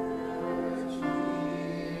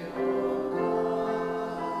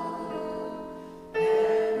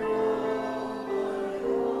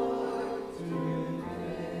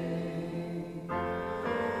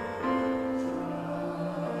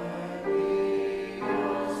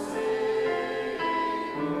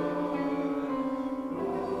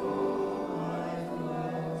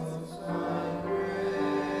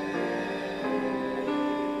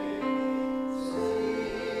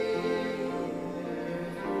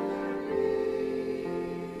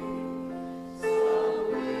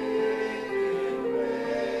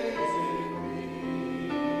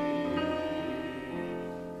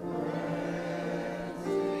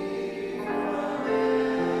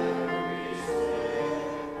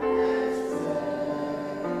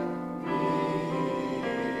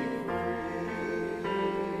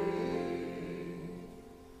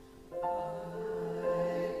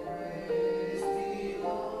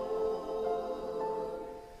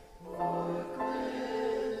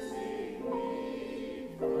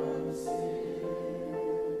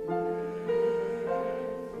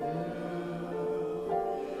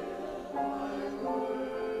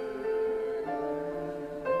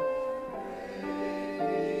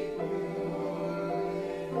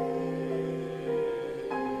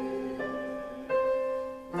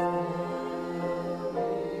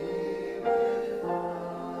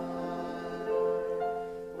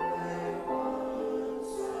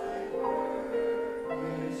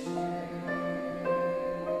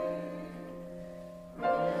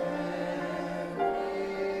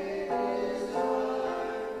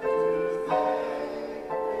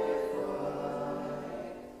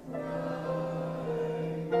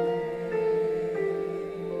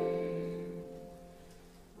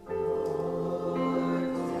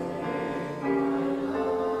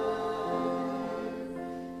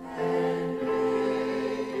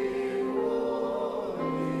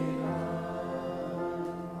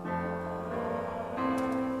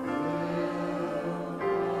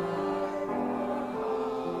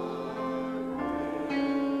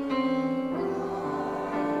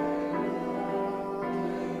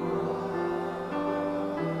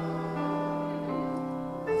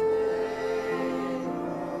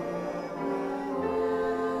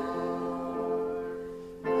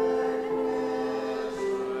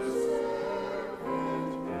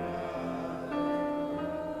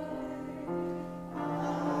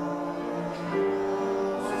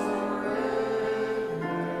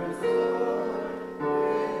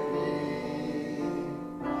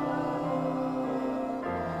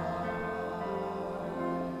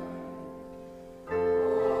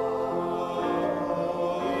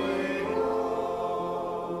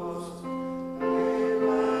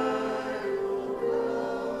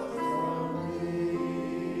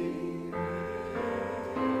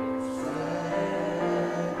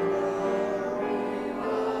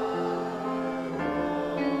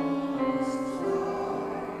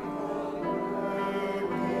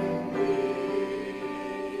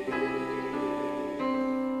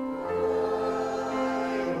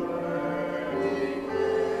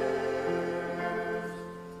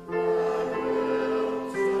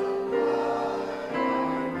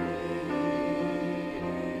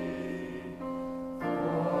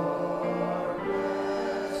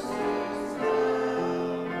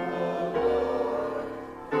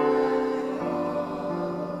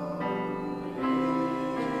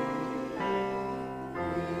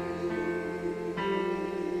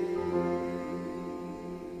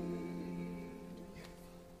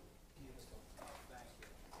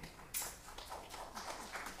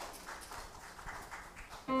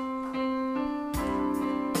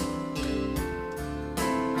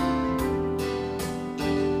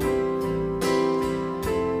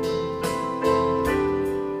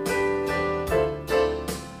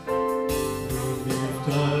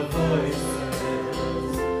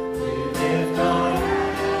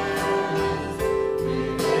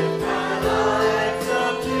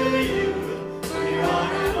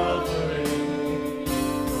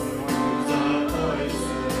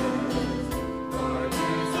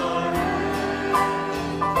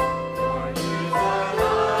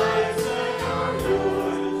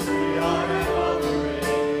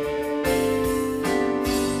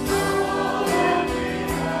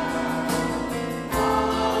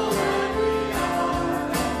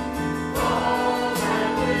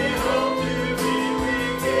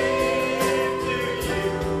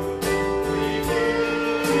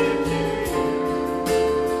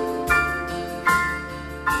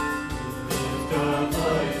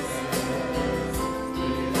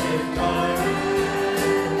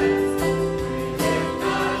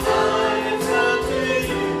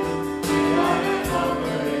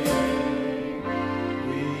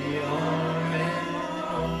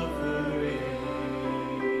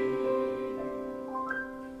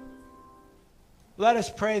Let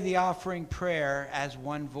us pray the offering prayer as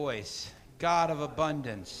one voice. God of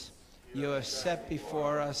abundance, you have set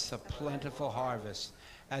before us a plentiful harvest.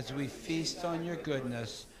 As we feast on your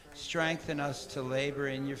goodness, strengthen us to labor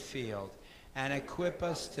in your field and equip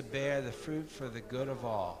us to bear the fruit for the good of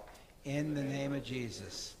all. In the name of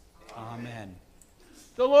Jesus, amen.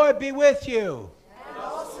 The Lord be with you. And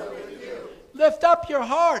also with you. Lift up your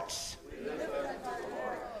hearts.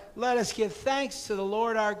 Let us give thanks to the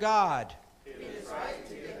Lord our God. It is right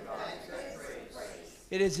to give thanks and praise.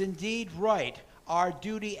 It is indeed right, our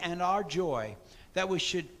duty and our joy, that we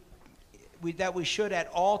should at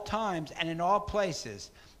all times and in all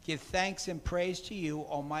places give thanks and praise to you,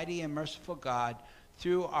 Almighty and merciful God,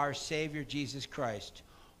 through our Savior Jesus Christ,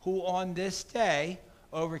 who on this day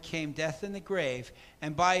overcame death in the grave,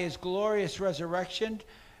 and by his glorious resurrection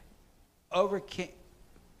opened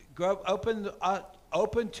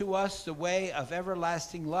to us the way of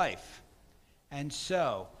everlasting life. And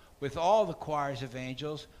so, with all the choirs of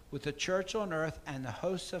angels, with the church on earth and the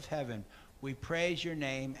hosts of heaven, we praise your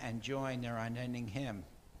name and join their unending hymn.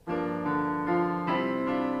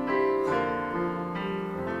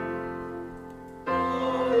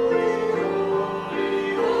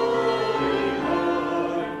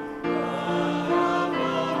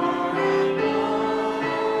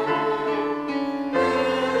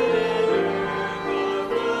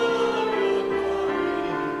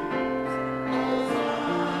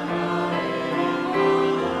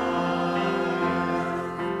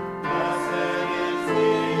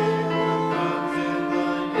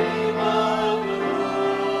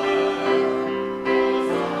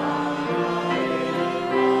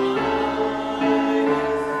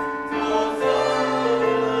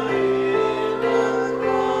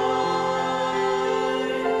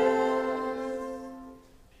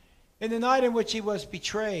 In the night in which he was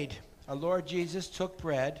betrayed, our Lord Jesus took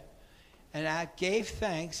bread and gave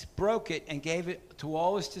thanks, broke it, and gave it to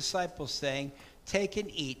all his disciples, saying, "Take and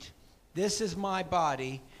eat. This is my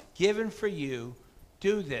body given for you.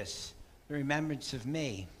 Do this in remembrance of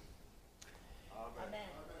me." Amen.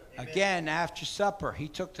 Again, after supper, he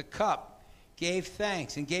took the cup, gave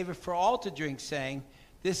thanks, and gave it for all to drink, saying,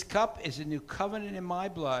 "This cup is a new covenant in my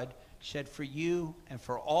blood, shed for you and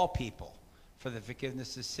for all people, for the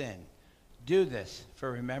forgiveness of sin. Do this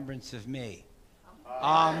for remembrance of me."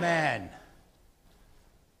 Amen.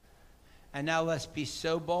 And now let's be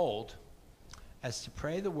so bold as to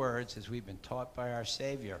pray the words as we've been taught by our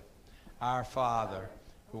Savior. Our Father,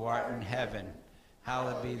 who art in heaven,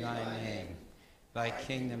 hallowed be thy name. Thy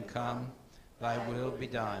kingdom come, thy will be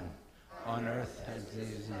done, on earth as it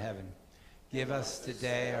is in heaven. Give us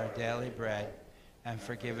today our daily bread, and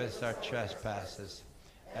forgive us our trespasses,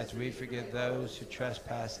 as we forgive those who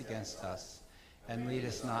trespass against us. And lead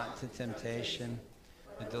us not into temptation,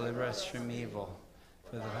 but deliver us from evil.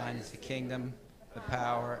 For thine is the kingdom, the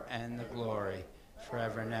power, and the glory,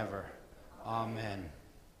 forever and ever. Amen.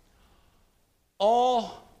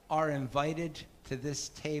 All are invited to this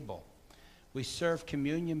table. We serve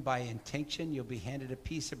communion by intinction. You'll be handed a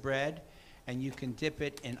piece of bread, and you can dip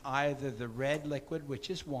it in either the red liquid, which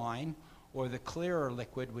is wine, or the clearer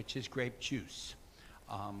liquid, which is grape juice.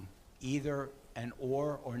 Either and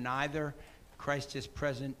or neither. Christ is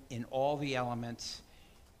present in all the elements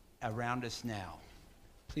around us now.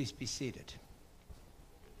 Please be seated.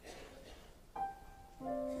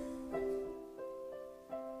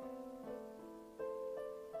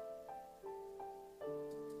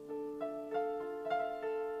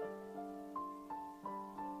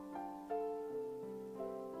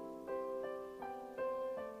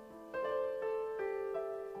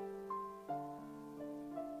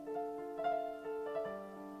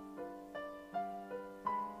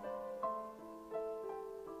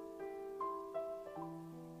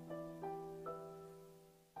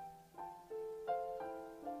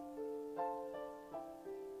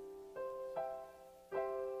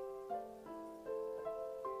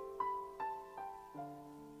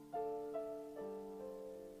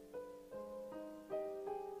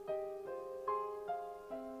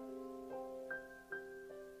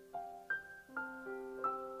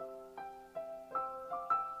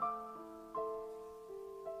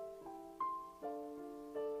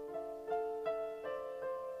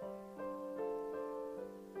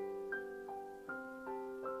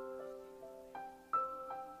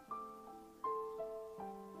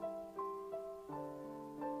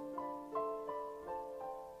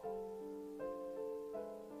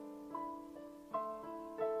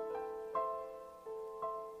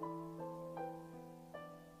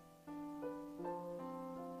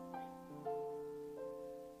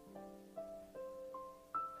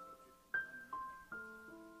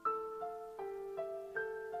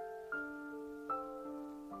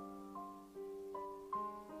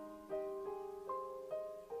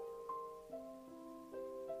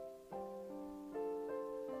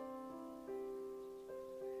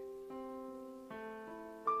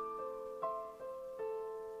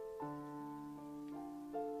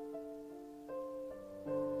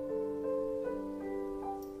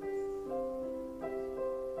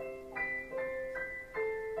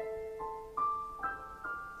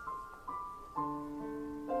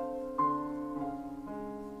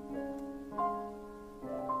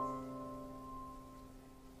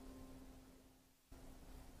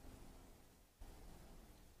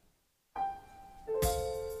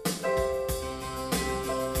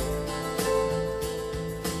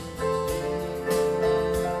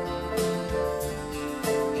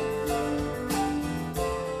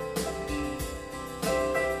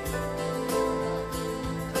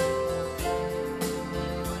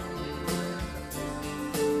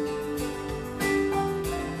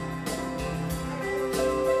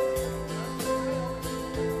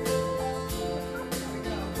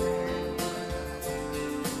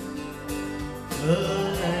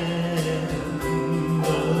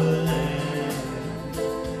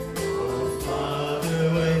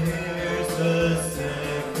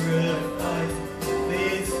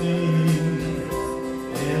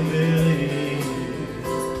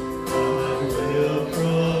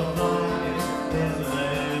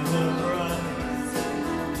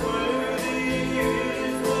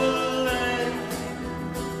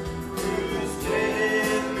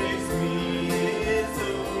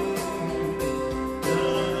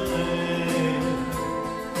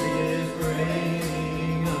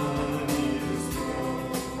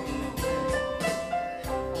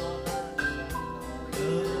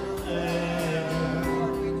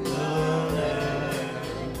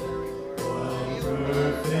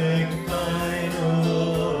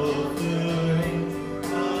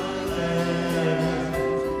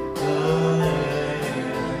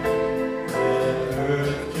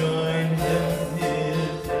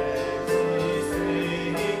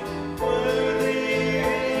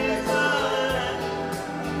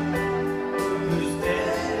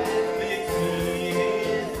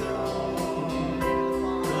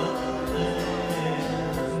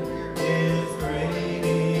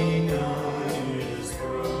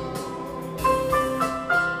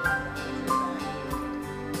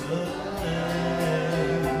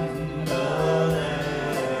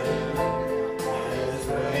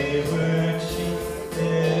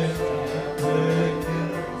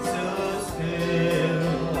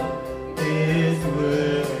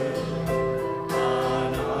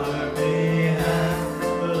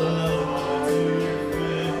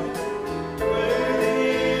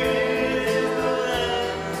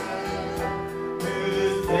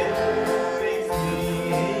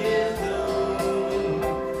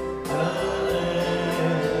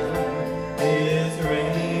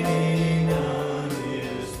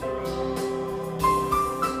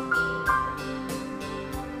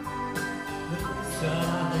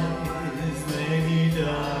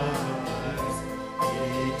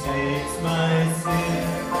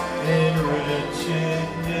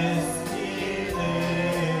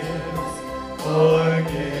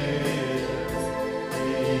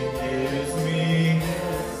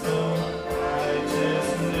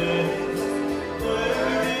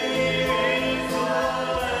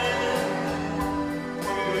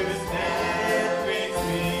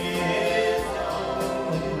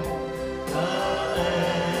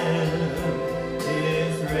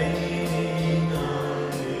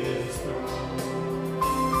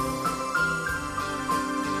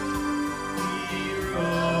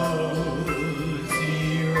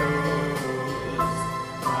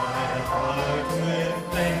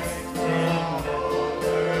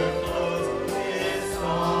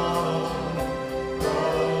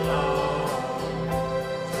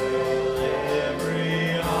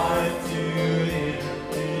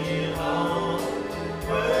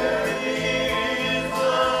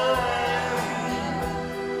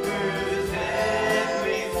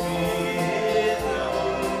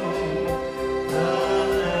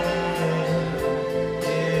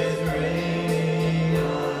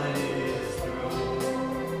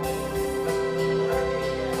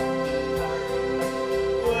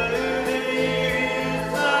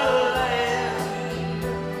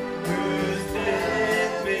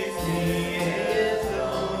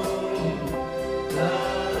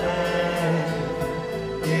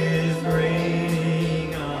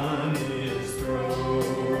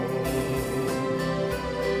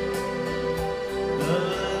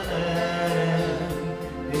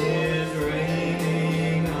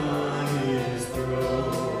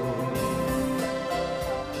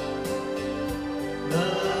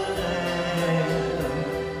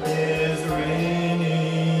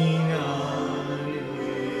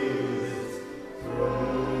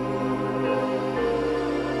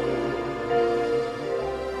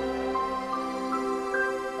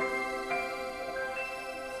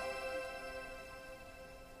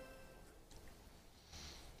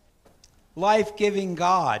 life-giving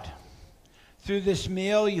God, through this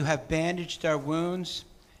meal you have bandaged our wounds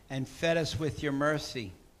and fed us with your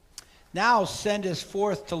mercy. Now send us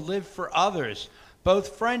forth to live for others,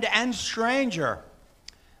 both friend and stranger,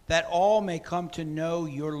 that all may come to know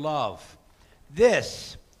your love.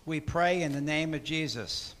 This we pray in the name of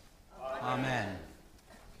Jesus. Amen.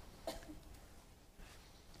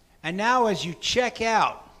 And now as you check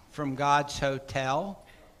out from God's hotel,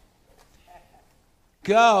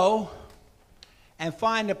 go and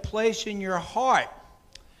find a place in your heart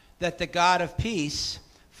that the God of peace,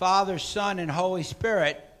 Father, Son, and Holy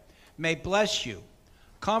Spirit may bless you,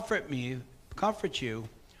 comfort you,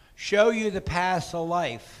 show you the paths of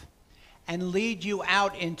life, and lead you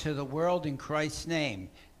out into the world in Christ's name,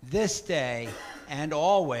 this day and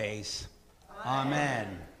always.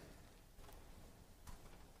 Amen.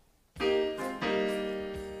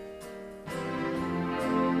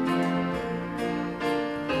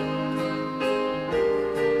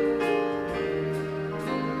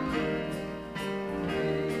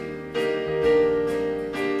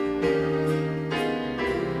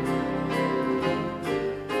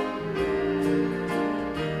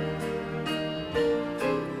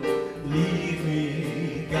 Lead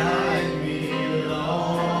me, guide me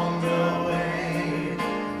along the way.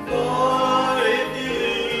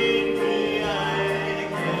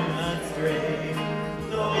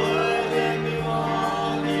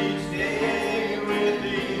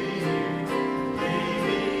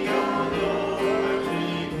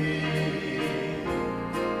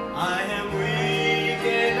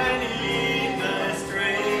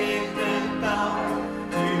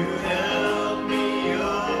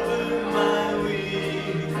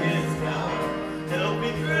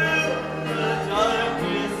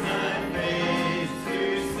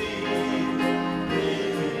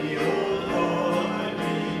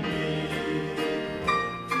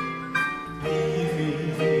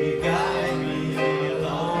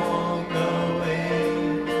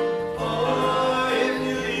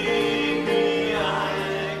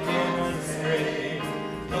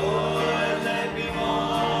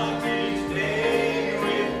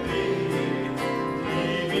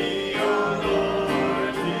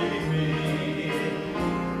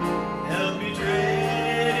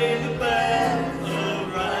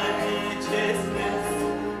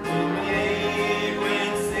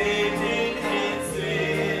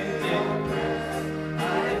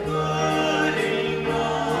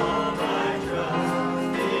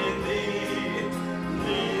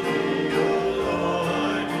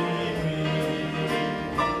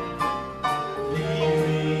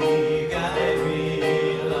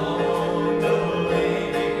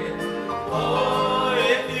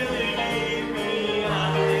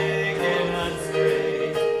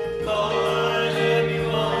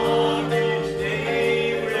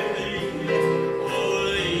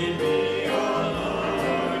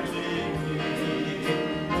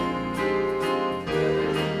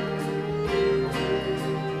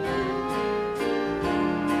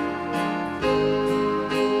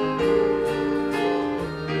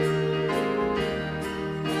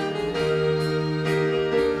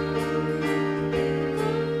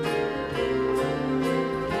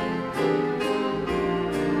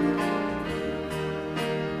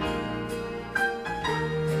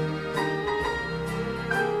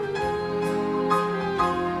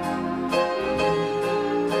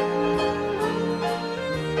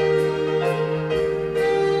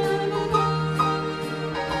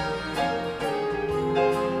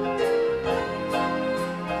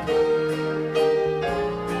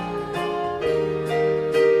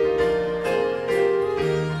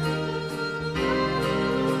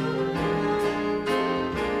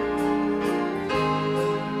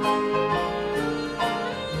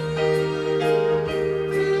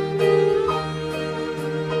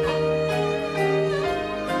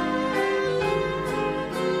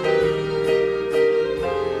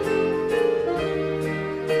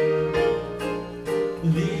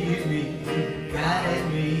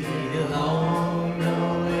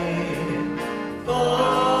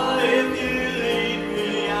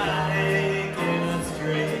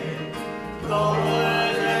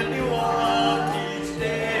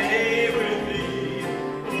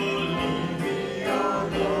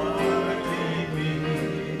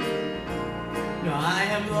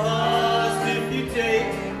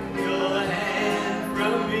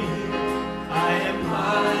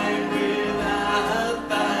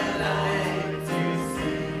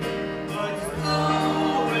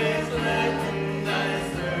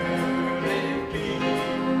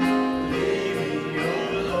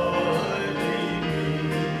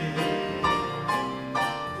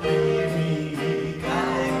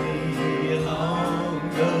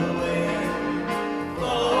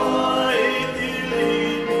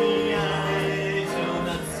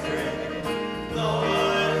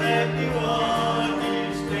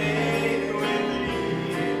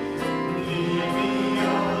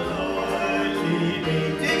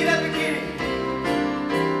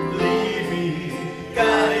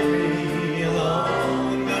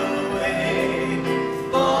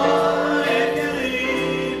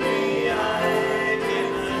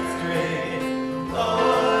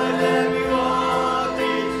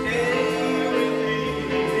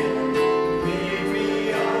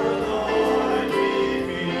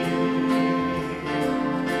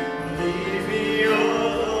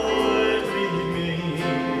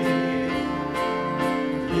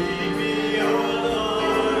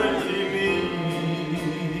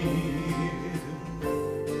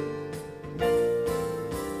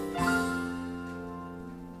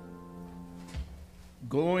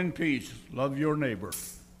 in peace. Love your neighbor.